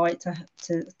what it's like to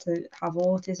have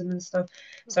autism and stuff.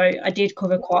 So I did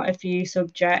cover quite a few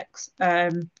subjects.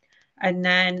 And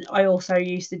then I also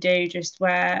used to do just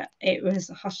where it was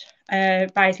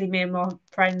basically me and my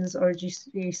friends, or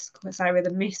just used to say we're the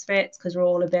misfits because we're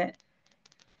all a bit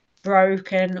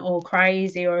broken or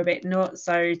crazy or a bit nuts.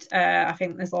 So I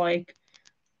think there's like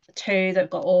two that have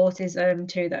got autism,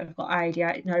 two that have got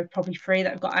ADHD, no, probably three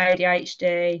that have got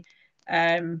ADHD.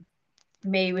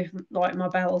 Me with like my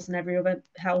bells and every other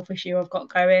health issue I've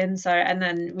got going. So, and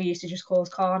then we used to just cause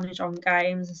carnage on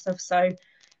games and stuff. So,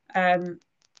 um,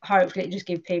 hopefully it just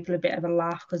gives people a bit of a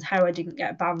laugh because how I didn't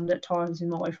get banned at times with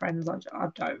my friends, I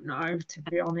don't know, to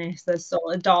be honest. There's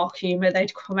sort of dark humour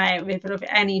they'd come out with, but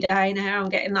any day now I'm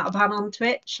getting that ban on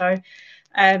Twitch. So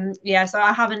yeah, so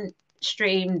I haven't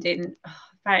streamed in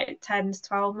about 10 to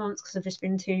 12 months because I've just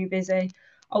been too busy.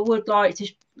 I would like to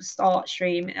start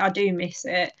streaming. I do miss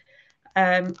it.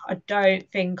 I don't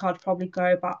think I'd probably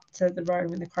go back to the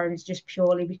Rome and the Cronies just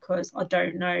purely because I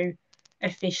don't know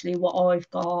officially what I've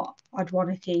got. I'd want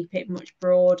to keep it much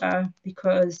broader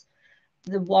because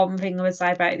the one thing I would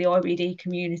say about the IBD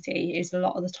community is a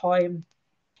lot of the time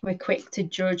we're quick to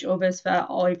judge others for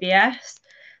IBS.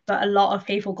 But a lot of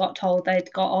people got told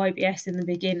they'd got IBS in the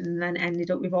beginning and then ended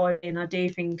up with IBD. And I do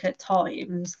think at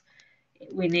times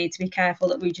we need to be careful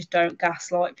that we just don't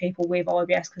gaslight people with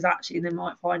IBS because actually they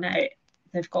might find out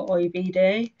they've got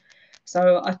IBD.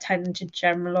 So I tend to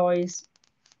generalize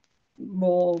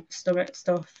more stomach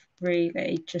stuff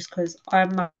really, just because I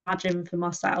imagine for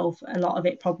myself a lot of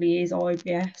it probably is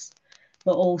IBS.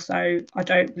 But also, I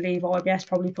don't believe IBS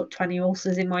probably put 20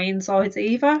 ulcers in my insides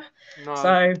either. No.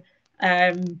 So,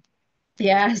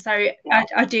 yeah, so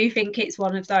I do think it's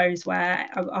one of those where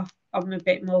I'm a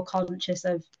bit more conscious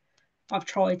of. I've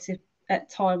tried to at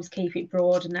times keep it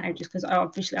broader now just because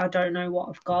obviously I don't know what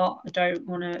I've got. I don't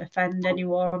want to offend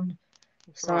anyone.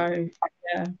 That's right. So,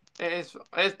 yeah, It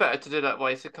is better to do that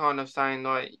way. So kind of saying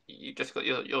like you just got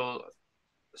your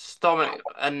stomach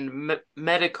and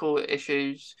medical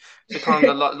issues. So kind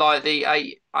of like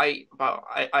the about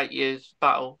 8 years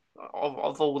battle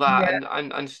of all that, yeah,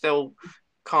 and still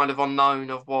kind of unknown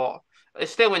of what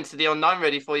it's still into the unknown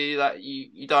really for you that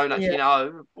you don't yeah, actually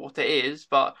know what it is.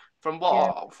 But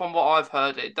yeah, from what I've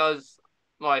heard, it does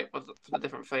like for the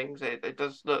different things. It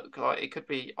does look like it could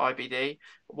be IBD.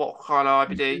 What kind of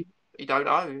IBD? You don't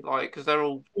know, like because they're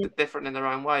all different in their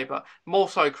own way, but more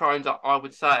so Crohn's, I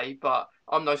would say. But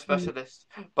I'm no specialist.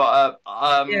 But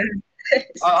yeah.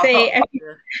 uh, See,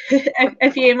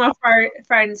 a few of my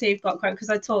friends who've got Crohn, because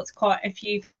I talked to quite a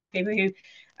few people who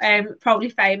probably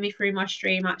found me through my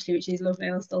stream actually, which is lovely.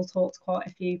 I'll still talk to quite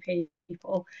a few people.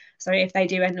 people. So if they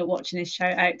do end up watching this,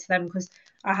 shout out to them, because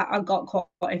I got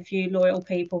quite a few loyal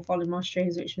people following my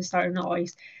streams, which was so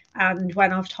nice. And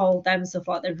when I've told them stuff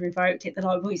like they've revoked it, they're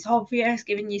like, well, it's obvious,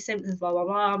 giving you symptoms, blah, blah,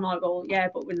 blah. I'm like, well, yeah,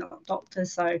 but we're not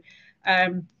doctors. So,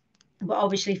 but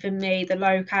obviously for me, the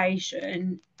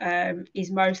location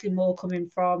is mostly more coming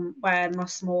from where my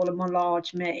small and my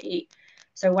large meet.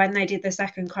 So when they did the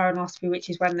second colonoscopy, which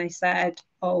is when they said,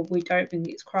 oh, we don't think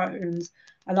it's Crohn's,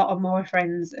 a lot of my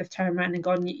friends have turned around and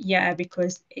gone, yeah,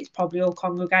 because it's probably all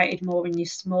congregated more in your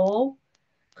small,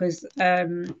 because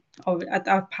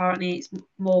apparently it's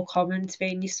more common to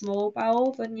be in your small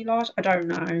bowel than your large. I don't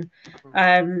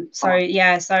know. So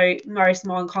yeah, so most of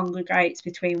mine congregates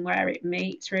between where it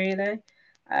meets really.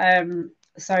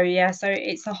 So yeah, so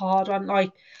it's a hard one.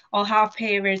 Like I'll have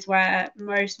periods where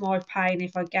most of my pain,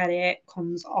 if I get it,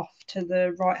 comes off to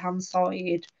the right hand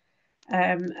side.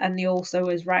 And the also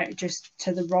is right just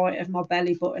to the right of my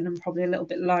belly button and probably a little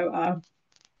bit lower,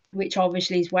 which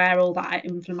obviously is where all that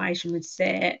inflammation would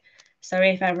sit. So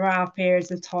if ever I have periods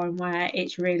of time where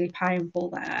it's really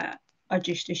painful there, I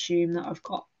just assume that I've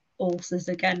got ulcers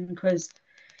again, because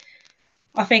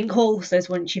I think ulcers,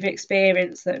 once you've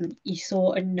experienced them, you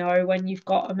sort of know when you've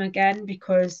got them again,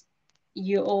 because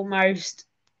you're almost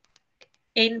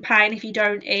in pain if you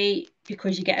don't eat,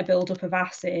 because you get a buildup of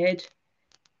acid.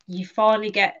 You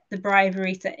finally get the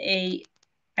bravery to eat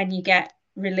and you get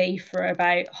relief for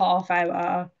about half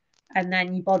hour, and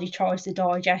then your body tries to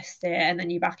digest it, and then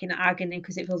you're back in agony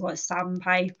because it feels like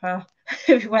sandpaper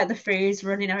where the food's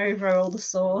running over all the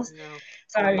sauce. Yeah.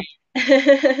 So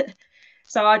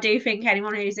so I do think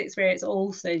anyone who's experienced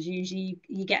ulcers, usually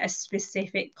you get a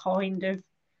specific kind of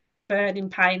burning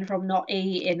pain from not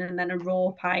eating, and then a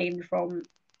raw pain from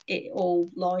it all,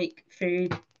 like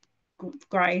food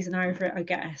grazing over it, I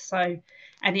guess. So,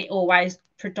 and it always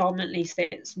predominantly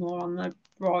sits more on the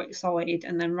right side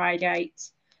and then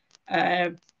radiates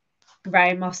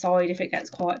around my side if it gets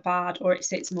quite bad, or it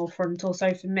sits more frontal.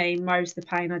 So for me, most of the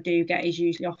pain I do get is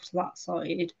usually off to that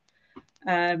side.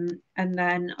 And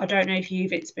then I don't know if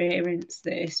you've experienced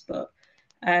this, but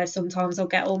sometimes I'll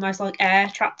get almost like air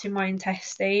trapped in my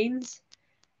intestines,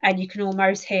 and you can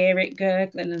almost hear it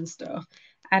gurgling and stuff.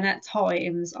 And at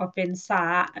times I've been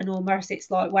sat and almost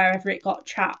it's like wherever it got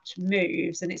trapped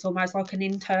moves, and it's almost like an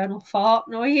internal fart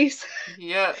noise.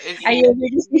 Yeah, it's And you'll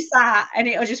just be sat and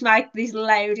it'll just make this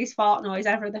loudest fart noise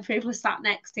ever. And the people are sat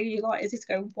next to you, like, is this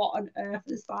going, what on earth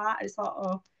is that? And it's like,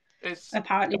 oh, it's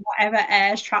apparently whatever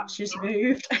air's trapped just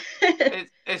moved.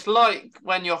 it's like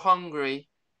when you're hungry,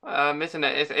 isn't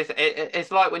it?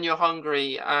 It's like when you're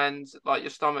hungry and like your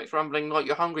stomach's rumbling like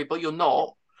you're hungry, but you're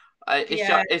not. It's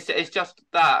Yeah, just it's just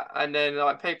that, and then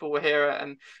like people will hear it,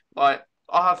 and like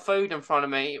I have food in front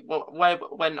of me.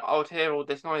 When I would hear all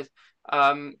this noise,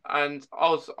 and I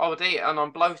would eat, and I'm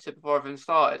bloated before I've even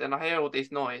started, and I hear all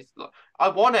this noise. Like, I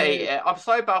want to eat yeah, it. I'm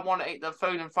so bad. I want to eat the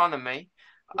food in front of me.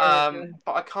 yeah,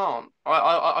 But I can't.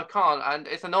 I can't, and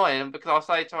it's annoying because I'll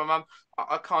say to my mum,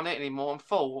 I can't eat anymore. I'm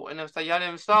full, and they'll say you haven't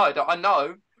even started. I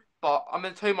know, but I'm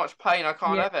in too much pain. I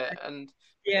can't yeah, have it, and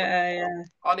yeah,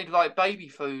 I need like baby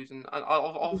food and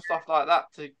all stuff like that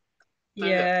to do it.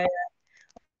 yeah.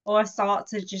 Or I start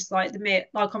to just like the meal,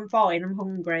 like I'm fine, I'm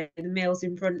hungry, the meal's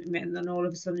in front of me, and then all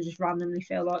of a sudden I just randomly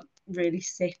feel like really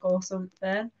sick or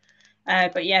something.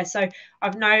 But yeah, so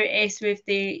I've noticed with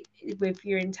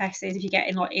your intestines, if you're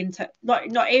getting like into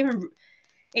like not even,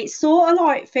 it's sort of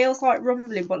like feels like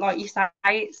rumbling, but like you say,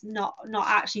 it's not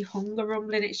actually hunger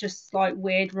rumbling, it's just like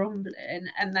weird rumbling.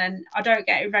 And then I don't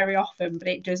get it very often, but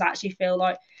it does actually feel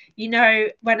like,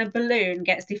 when a balloon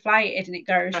gets deflated and it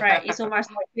goes right, it's almost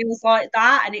like feels like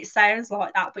that, and it sounds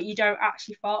like that, but you don't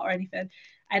actually fart or anything.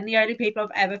 And the only people I've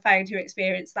ever found who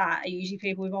experience that are usually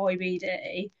people with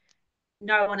IBD.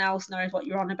 No one else knows what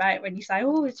you're on about when you say,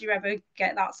 oh, did you ever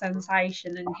get that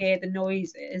sensation and hear the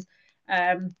noises?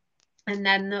 And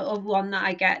then the other one that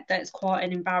I get that's quite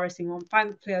an embarrassing one.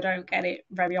 Thankfully, I don't get it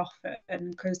very often,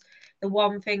 because the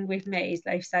one thing with me is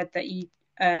they've said that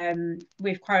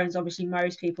with Crohn's, obviously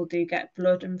most people do get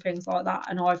blood and things like that,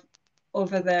 and I've,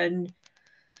 other than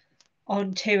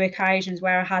on two occasions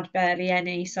where I had barely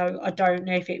any, so I don't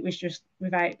know if it was just,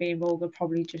 without being vulgar,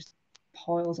 probably just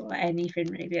piles or anything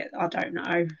really. I don't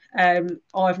know.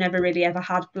 I've never really ever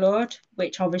had blood,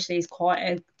 which obviously is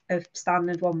quite a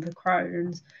standard one for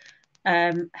Crohn's.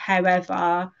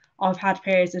 However, I've had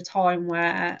periods of time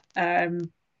where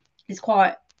it's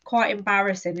quite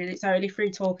embarrassing, and it's only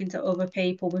through talking to other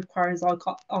people with Crohn's, like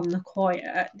on the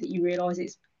quiet, that you realise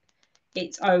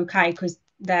it's okay, because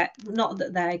that not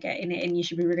that they're getting it and you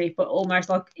should be relieved, but almost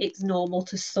like it's normal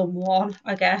to someone,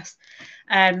 I guess.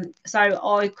 So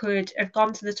I could have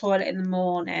gone to the toilet in the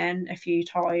morning a few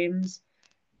times,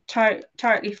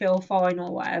 totally feel fine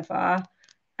or whatever.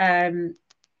 Um,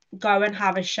 Go and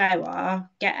have a shower,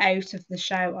 get out of the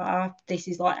shower. This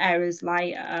is like hours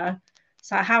later.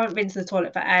 So I haven't been to the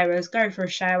toilet for hours, go for a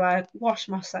shower, wash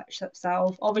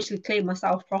myself, obviously clean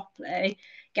myself properly,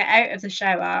 get out of the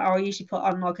shower. I'll usually put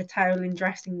on like a towel and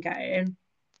dressing gown,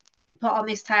 put on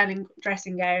this towel and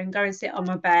dressing gown, go and sit on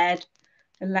my bed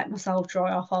and let myself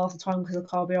dry off half the time because I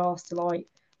can't be asked to like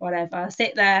whatever.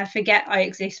 Sit there, forget I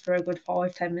exist for a good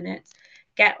 5-10 minutes,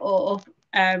 get up,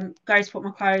 go to put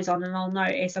my clothes on, and I'll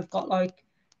notice I've got like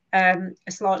a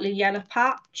slightly yellow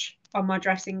patch on my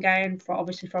dressing gown for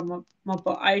obviously from my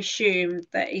butt. I assume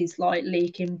that is like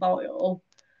leaking bile.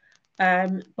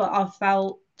 But I've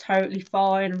felt totally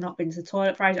fine. I've not been to the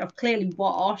toilet for ages. I've clearly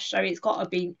washed, so it's got to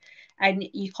be, and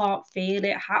you can't feel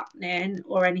it happening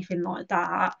or anything like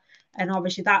that. And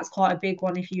obviously, that's quite a big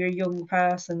one if you're a young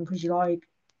person because you're like,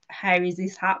 how is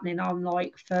this happening? I'm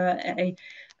like 30.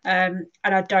 And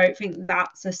I don't think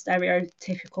that's a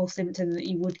stereotypical symptom that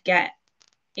you would get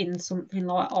in something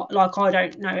like I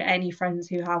don't know any friends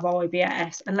who have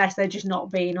IBS unless they're just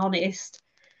not being honest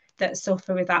that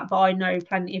suffer with that, but I know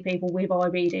plenty of people with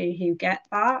IBD who get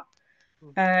that.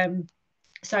 Um,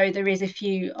 so there is a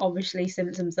few obviously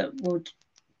symptoms that would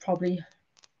probably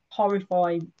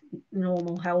horrify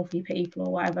normal healthy people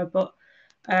or whatever. But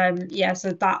yeah,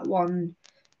 so that one,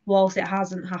 whilst it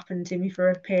hasn't happened to me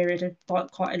for a period of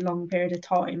like quite a long period of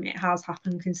time, it has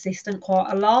happened consistent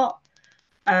quite a lot.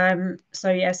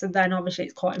 So yeah, so then obviously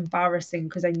it's quite embarrassing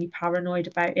because then you're paranoid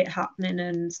about it happening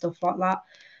and stuff like that.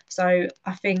 So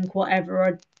I think whatever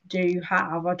I do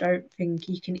have, I don't think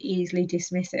you can easily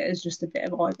dismiss it as just a bit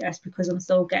of IBS because I'm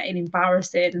still getting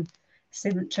embarrassing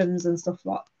symptoms and stuff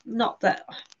like not that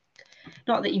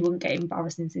you wouldn't get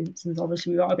embarrassing symptoms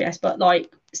obviously with IBS, but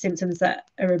like symptoms that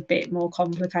are a bit more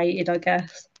complicated, I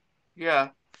guess. Yeah.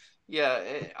 Yeah,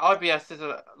 IBS is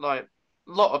a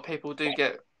lot of people do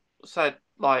get said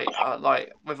like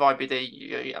with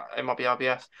IBD, it might be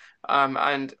IBS. And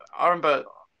I remember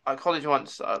at college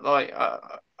once, a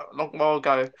long while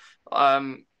ago,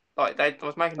 like they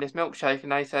was making this milkshake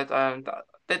and they said,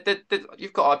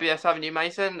 you've got IBS, haven't you,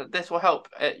 Mason? This will help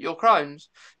your Crohn's.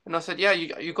 And I said, yeah,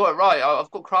 you got it right.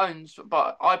 I've got Crohn's,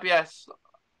 but IBS.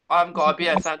 I haven't got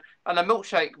IBS, and a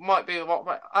milkshake might be at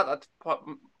that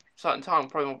certain time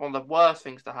probably one of the worst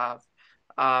things to have.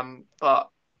 But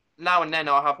now and then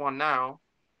I'll have one now,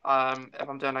 if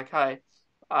I'm doing okay.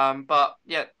 But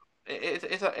yeah, it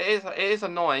is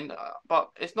annoying, but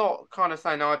it's not kind of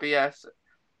saying IBS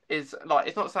is like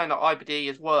it's not saying that IBD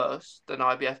is worse than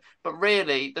IBS, but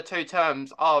really the two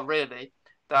terms are really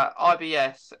that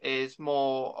IBS is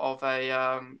more of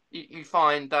a you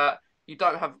find that you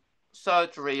don't have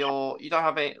surgery or you don't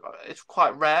have it. It's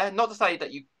quite rare. Not to say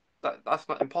that that's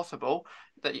not impossible.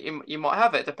 That you might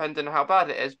have it depending on how bad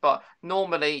it is, but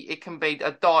normally it can be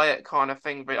a diet kind of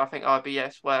thing. But I think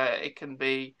IBS where it can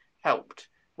be helped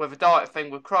with a diet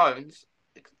thing with Crohn's.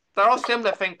 There are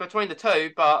similar things between the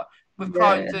two, but with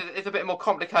Crohn's, Yeah, it's a bit more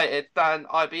complicated than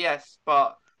IBS.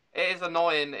 But it is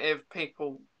annoying if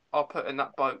people are put in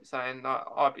that boat saying that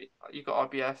you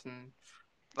got IBS, and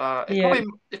yeah.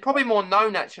 it's probably more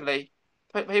known actually.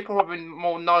 People probably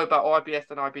more know about IBS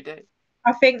than IBD.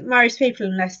 I think most people,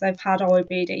 unless they've had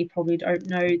IBD, probably don't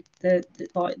know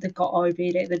like they've got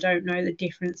IBD. They don't know the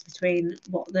difference between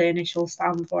what the initials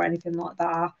stand for, anything like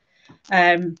that.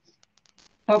 Um,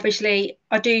 Obviously,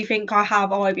 I do think I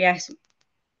have IBS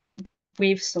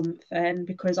with something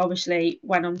because obviously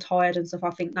when I'm tired and stuff, I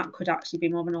think that could actually be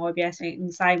more of an IBS thing.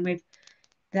 And same with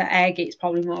the egg, it's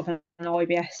probably more of an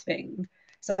IBS thing.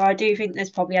 So I do think there's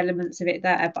probably elements of it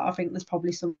there, but I think there's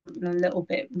probably something a little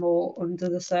bit more under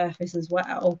the surface as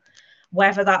well.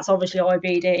 Whether that's obviously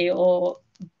IBD or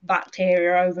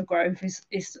bacteria overgrowth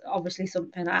is obviously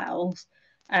something else.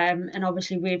 And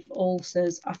obviously with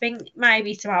ulcers, I think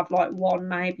maybe to have like one,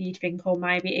 maybe you'd think, or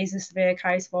maybe it is a severe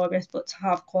case of IBS, but to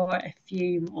have quite a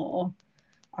few more,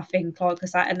 I think, like I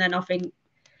said, and then I think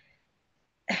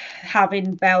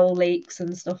having bell leaks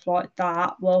and stuff like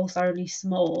that, whilst only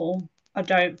small, I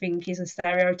don't think is a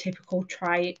stereotypical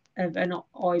trait of an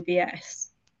IBS.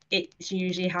 It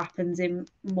usually happens in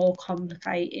more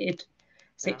complicated Yeah,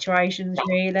 situations,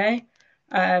 really.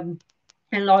 Um,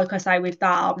 and like I say, with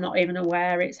that, I'm not even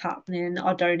aware it's happening.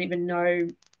 I don't even know,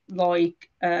 like,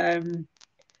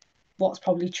 what's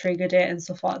probably triggered it and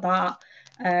stuff like that.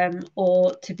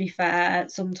 Or to be fair,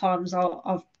 sometimes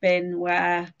I've been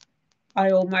where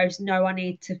I almost know I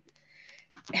need to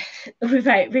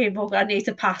without being vulgar, I need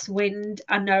to pass wind.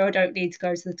 I know I don't need to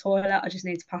go to the toilet. I just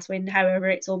need to pass wind. However,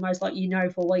 it's almost like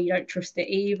for well, you don't trust it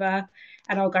either.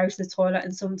 And I'll go to the toilet,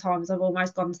 and sometimes I've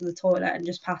almost gone to the toilet and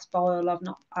just passed bile. I've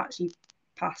not actually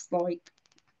passed like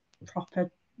proper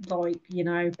poo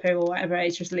or whatever.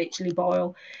 It's just literally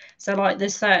bile. So like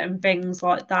there's certain things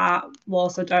like that.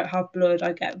 Whilst I don't have blood,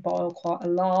 I get bile quite a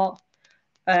lot.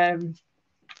 Um,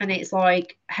 and it's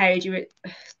like, how do you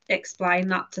explain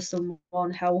that to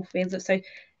someone healthy? So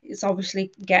it's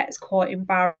obviously gets quite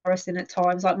embarrassing at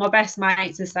times. Like my best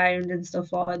mates are sound and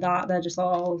stuff like that. They're just like,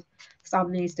 oh,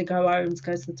 Sam needs to go home to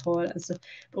go to the toilet and stuff.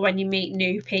 But when you meet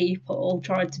new people,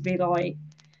 try to be like,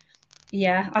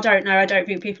 yeah, I don't know. I don't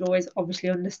think people always obviously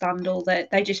understand all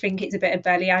that. They just think it's a bit of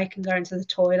bellyache and going to the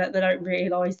toilet. They don't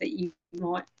realise that you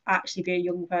might actually be a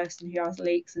young person who has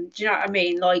leaks. And do you know what I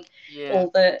mean? Like Yeah.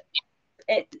 all the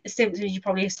symptoms you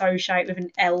probably associate with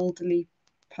an elderly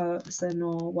person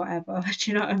or whatever.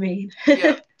 Do you know what I mean?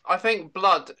 Yeah, I think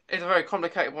blood is a very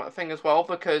complicated thing as well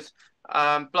because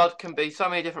blood can be so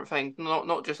many different things,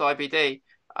 not just IBD.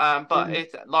 But Mm,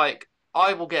 it's like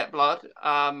I will get blood,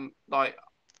 like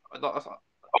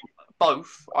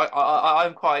both.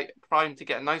 I'm quite prone to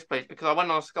get nosebleeds because I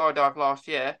went on a skydive last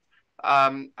year,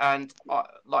 and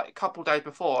like a couple of days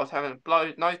before I was having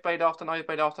nosebleed after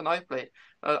nosebleed after nosebleed,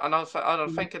 and I was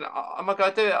mm, thinking, am I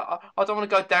going to do it? I don't want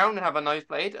to go down and have a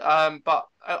nosebleed, but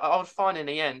I was fine in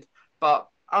the end. But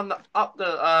up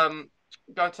the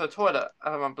going to the toilet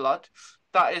and having blood,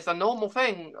 that is a normal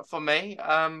thing for me.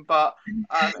 But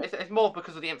it's more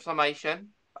because of the inflammation,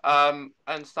 and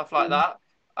stuff like mm, that.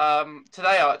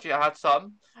 Today actually I had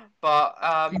some, but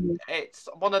mm, it's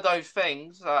one of those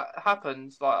things that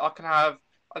happens. Like I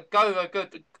go a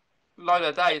good load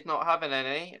of days not having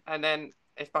any, and then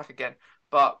it's back again.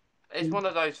 But it's mm. one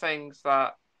of those things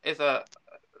that is a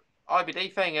IBD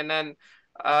thing, and then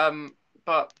um,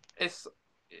 but it's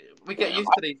we get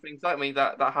used to these things, don't we?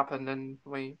 That happen, and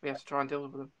we have to try and deal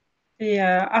with them.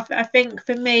 Yeah, I think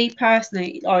for me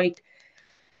personally, like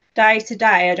day to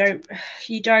day,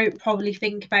 you don't probably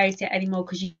think about it anymore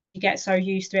because you get so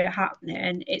used to it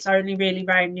happening. It's only really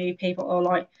around new people, or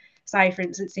like, say, for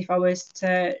instance, if I was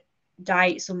to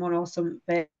date someone or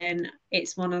something,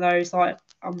 it's one of those like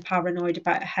I'm paranoid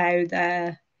about how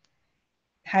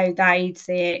they'd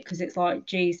see it because it's like,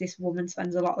 geez, this woman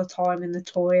spends a lot of time in the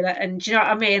toilet, and do you know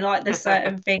what I mean? Like there's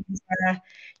certain things where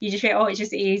you just think, oh, it's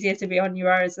just easier to be on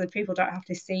your own, so people don't have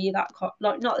to see that,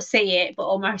 like not see it, but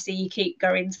almost see you keep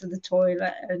going to the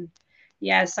toilet, and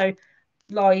yeah, so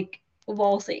like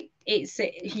whilst it's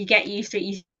you get used to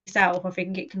it yourself, I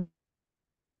think it can.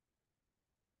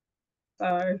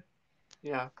 So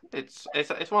Yeah, it's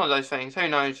one of those things. Who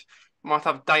knows? Might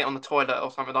have a date on the toilet or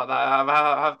something like that.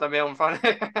 Have the meal in front.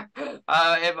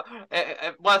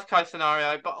 Worst case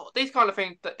scenario, but these kind of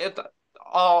things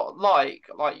are like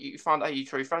you find out who your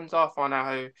true friends are, find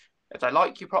out who if they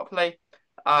like you properly,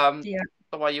 um, yeah,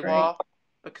 the way you great, are,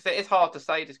 because it is hard to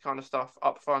say this kind of stuff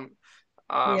up front.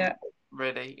 yeah.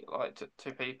 Really like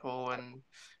to people, and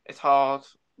it's hard,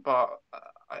 but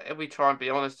we try and be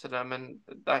honest to them, and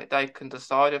they can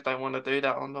decide if they want to do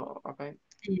that or not. I think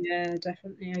Yeah,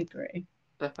 definitely, I agree.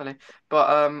 definitely.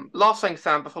 But last thing,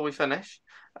 Sam, before we finish,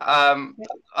 um,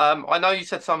 I know you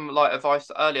said some like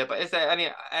advice earlier, but is there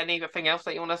anything else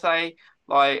that you want to say,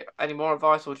 like any more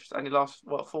advice or just any last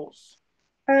thoughts?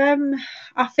 Um,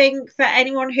 I think for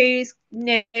anyone who's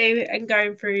new and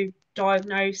going through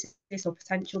diagnosis or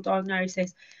potential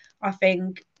diagnosis, I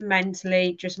think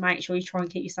mentally just make sure you try and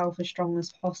keep yourself as strong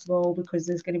as possible because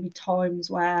there's going to be times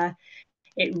where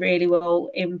it really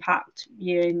will impact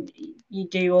you and you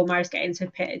do almost get into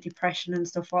a pit of depression and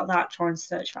stuff like that, trying to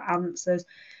search for answers.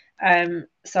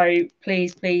 So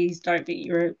please don't think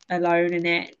you're alone in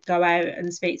it. Go out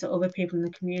and speak to other people in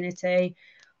the community.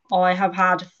 I have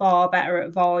had far better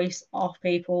advice off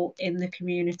people in the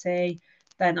community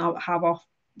than I have off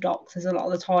doctors a lot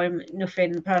of the time.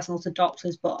 Nothing personal to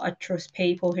doctors, but I trust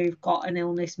people who've got an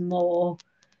illness more,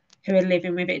 who are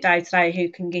living with it day to day, who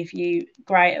can give you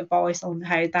great advice on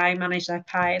how they manage their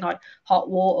pain. Like hot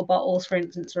water bottles, for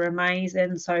instance, are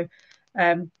amazing. So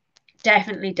um,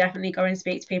 definitely go and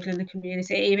speak to people in the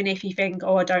community. Even if you think,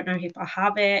 oh, I don't know if I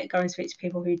have it, go and speak to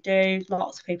people who do.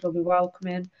 Lots of people will be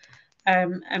welcoming,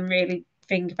 and really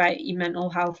think about your mental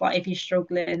health. Like if you're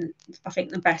struggling, I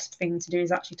think the best thing to do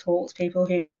is actually talk to people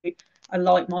who are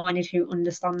like-minded, who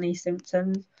understand these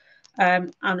symptoms.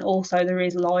 And also there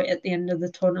is light at the end of the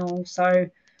tunnel. So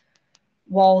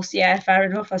whilst, yeah, fair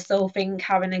enough, I still think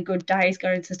having a good day is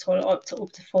going to the toilet up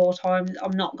to 4 times.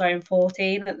 I'm not going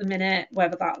 14 at the minute.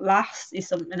 Whether that lasts is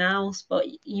something else, but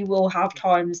you will have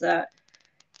times that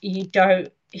you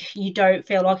don't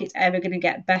feel like it's ever going to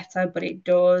get better, but it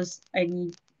does,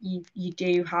 and you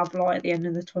do have light at the end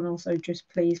of the tunnel. So just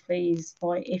please,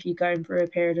 like if you're going through a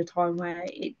period of time where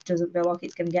it doesn't feel like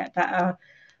it's going to get better,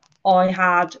 I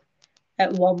had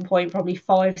at one point probably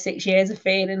 5 6 years of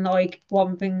feeling like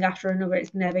one thing after another,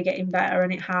 it's never getting better,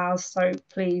 and it has. So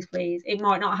please, it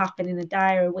might not happen in a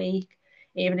day or a week,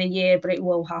 even a year, but it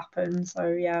will happen. So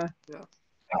yeah, Yeah.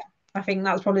 I think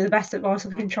that's probably the best advice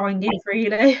I can try and give,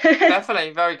 really.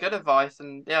 Definitely very good advice,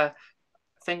 and yeah,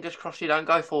 fingers crossed you don't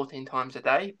go 14 times a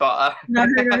day, but No,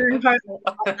 no, no.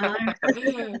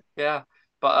 yeah.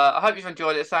 But I hope you've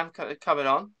enjoyed it, Sam, coming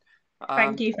on.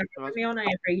 Thank Um, you for having me on. I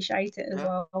appreciate it as yeah,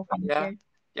 well. Thank yeah, you.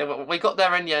 yeah. Well, we got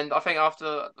there in the end. I think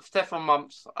after several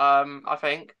months. I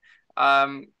think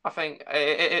that's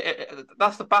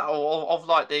the battle of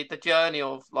like the journey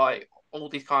of like all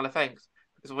these kind of things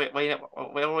because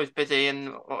we're always busy and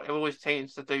it always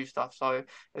seems to do stuff. So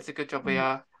it's a good job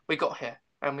we got here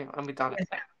and we done it.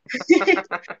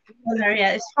 Well, no,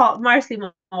 yeah, it's mostly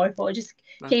my fault. Just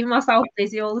keeping myself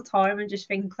busy all the time and just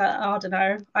think that, I don't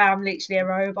know, I am literally a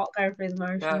robot going through the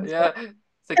Yeah, motions. But yeah.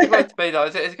 It's a good way to be though.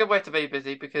 It's a good way to be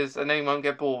busy because then you won't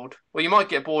get bored. Well, you might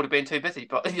get bored of being too busy,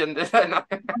 but you understand.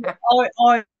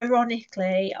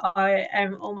 ironically,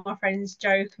 all my friends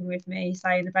joking with me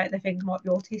saying about they think I might be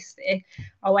autistic.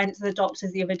 I went to the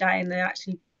doctors the other day and they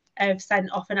actually have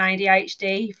sent off an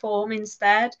ADHD form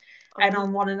instead. And Oh,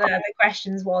 on one of the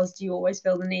questions was, do you always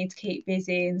feel the need to keep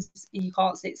busy and you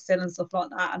can't sit still and stuff like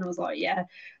that? And I was like, yeah.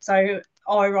 So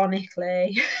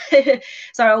ironically,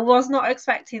 so I was not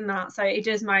expecting that. So it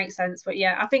does make sense. But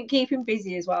yeah, I think keeping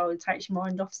busy as well, it takes your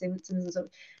mind off symptoms and stuff.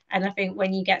 And I think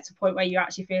when you get to a point where you're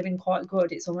actually feeling quite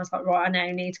good, it's almost like, right, I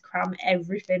now need to cram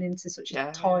everything into such a yeah,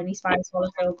 yeah. tiny space while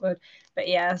I feel good. But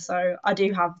yeah, so I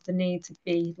do have the need to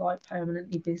be like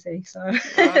permanently busy. So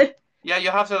Yeah. Yeah,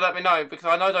 you have to let me know because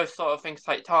I know those sort of things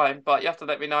take time, but you have to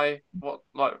let me know what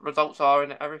like results are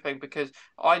and everything because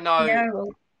I know yeah, well,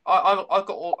 I've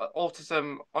got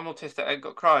autism. I'm autistic and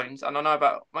got Crohn's, and I know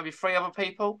about maybe three other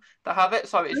people that have it.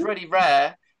 So it's really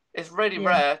rare. It's really yeah.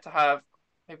 rare to have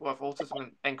people with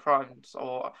autism and Crohn's,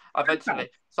 or eventually.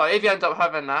 So if you end up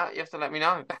having that, you have to let me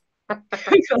know.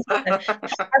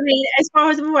 I mean, as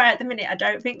far as I'm aware at the minute, I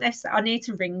don't think this. I need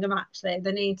to ring them actually.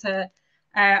 They need to.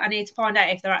 I need to find out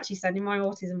if they're actually sending my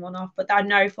autism one off. But I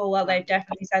know full well Yeah, they've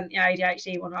definitely sent the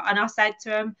ADHD one off. And I said to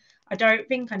them, I don't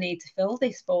think I need to fill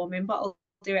this form in, but I'll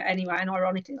do it anyway. And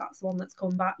ironically, that's the one that's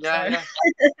come back. yeah, So yeah.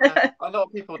 Yeah, a lot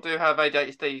of people do have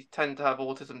ADHD, tend to have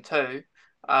autism too.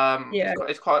 yeah,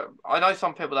 It's quite. I know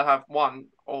some people that have one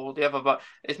or the other, but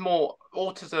it's more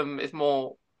autism is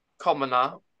more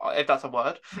commoner, if that's a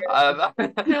word.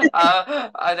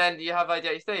 And then you have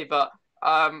ADHD, but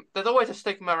there's always a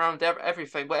stigma around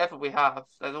everything. Whatever we have,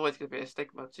 there's always going to be a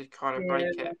stigma to kind of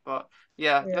break yeah, it. But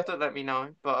yeah, you yeah. have to let me know.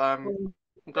 But I'm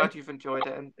glad you've enjoyed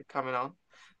it and coming on.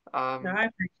 No, Um, I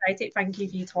appreciate it. Thank you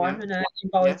for your yeah, time and yeah.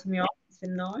 inviting me on. It's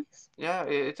been nice. Yeah,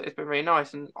 it's been really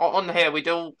nice. And on here we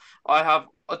do I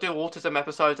do autism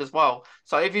episodes as well.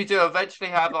 So if you do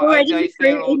eventually have like Already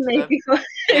ADHD or recruiting me autism, before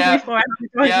yeah, before I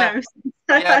have a yeah, diagnosis.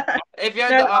 yeah. If you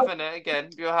end No, up having it again,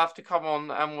 you'll have to come on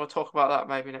and we'll talk about that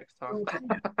maybe next time. will do.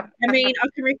 I mean, I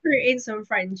can recruit in some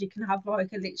friends. You can have like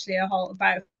literally a whole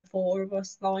about four of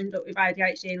us lined up with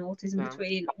ADHD and autism Yeah,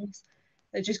 between us.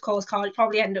 That just cause can't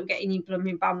probably end up getting you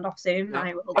blooming banned off soon. yeah.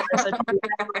 I will. So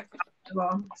just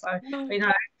on. So, but, you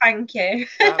know, thank you.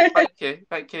 Yeah, thank you.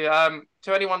 Thank you.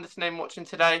 To anyone listening, watching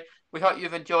today, we hope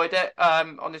you've enjoyed it.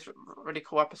 On this really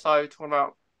cool episode, talking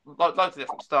about loads of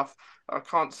different stuff. I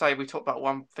can't say we talked about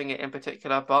one thing in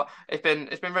particular, but it's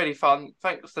been really fun.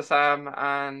 Thanks to Sam,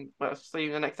 and we'll see you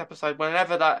in the next episode,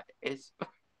 whenever that is.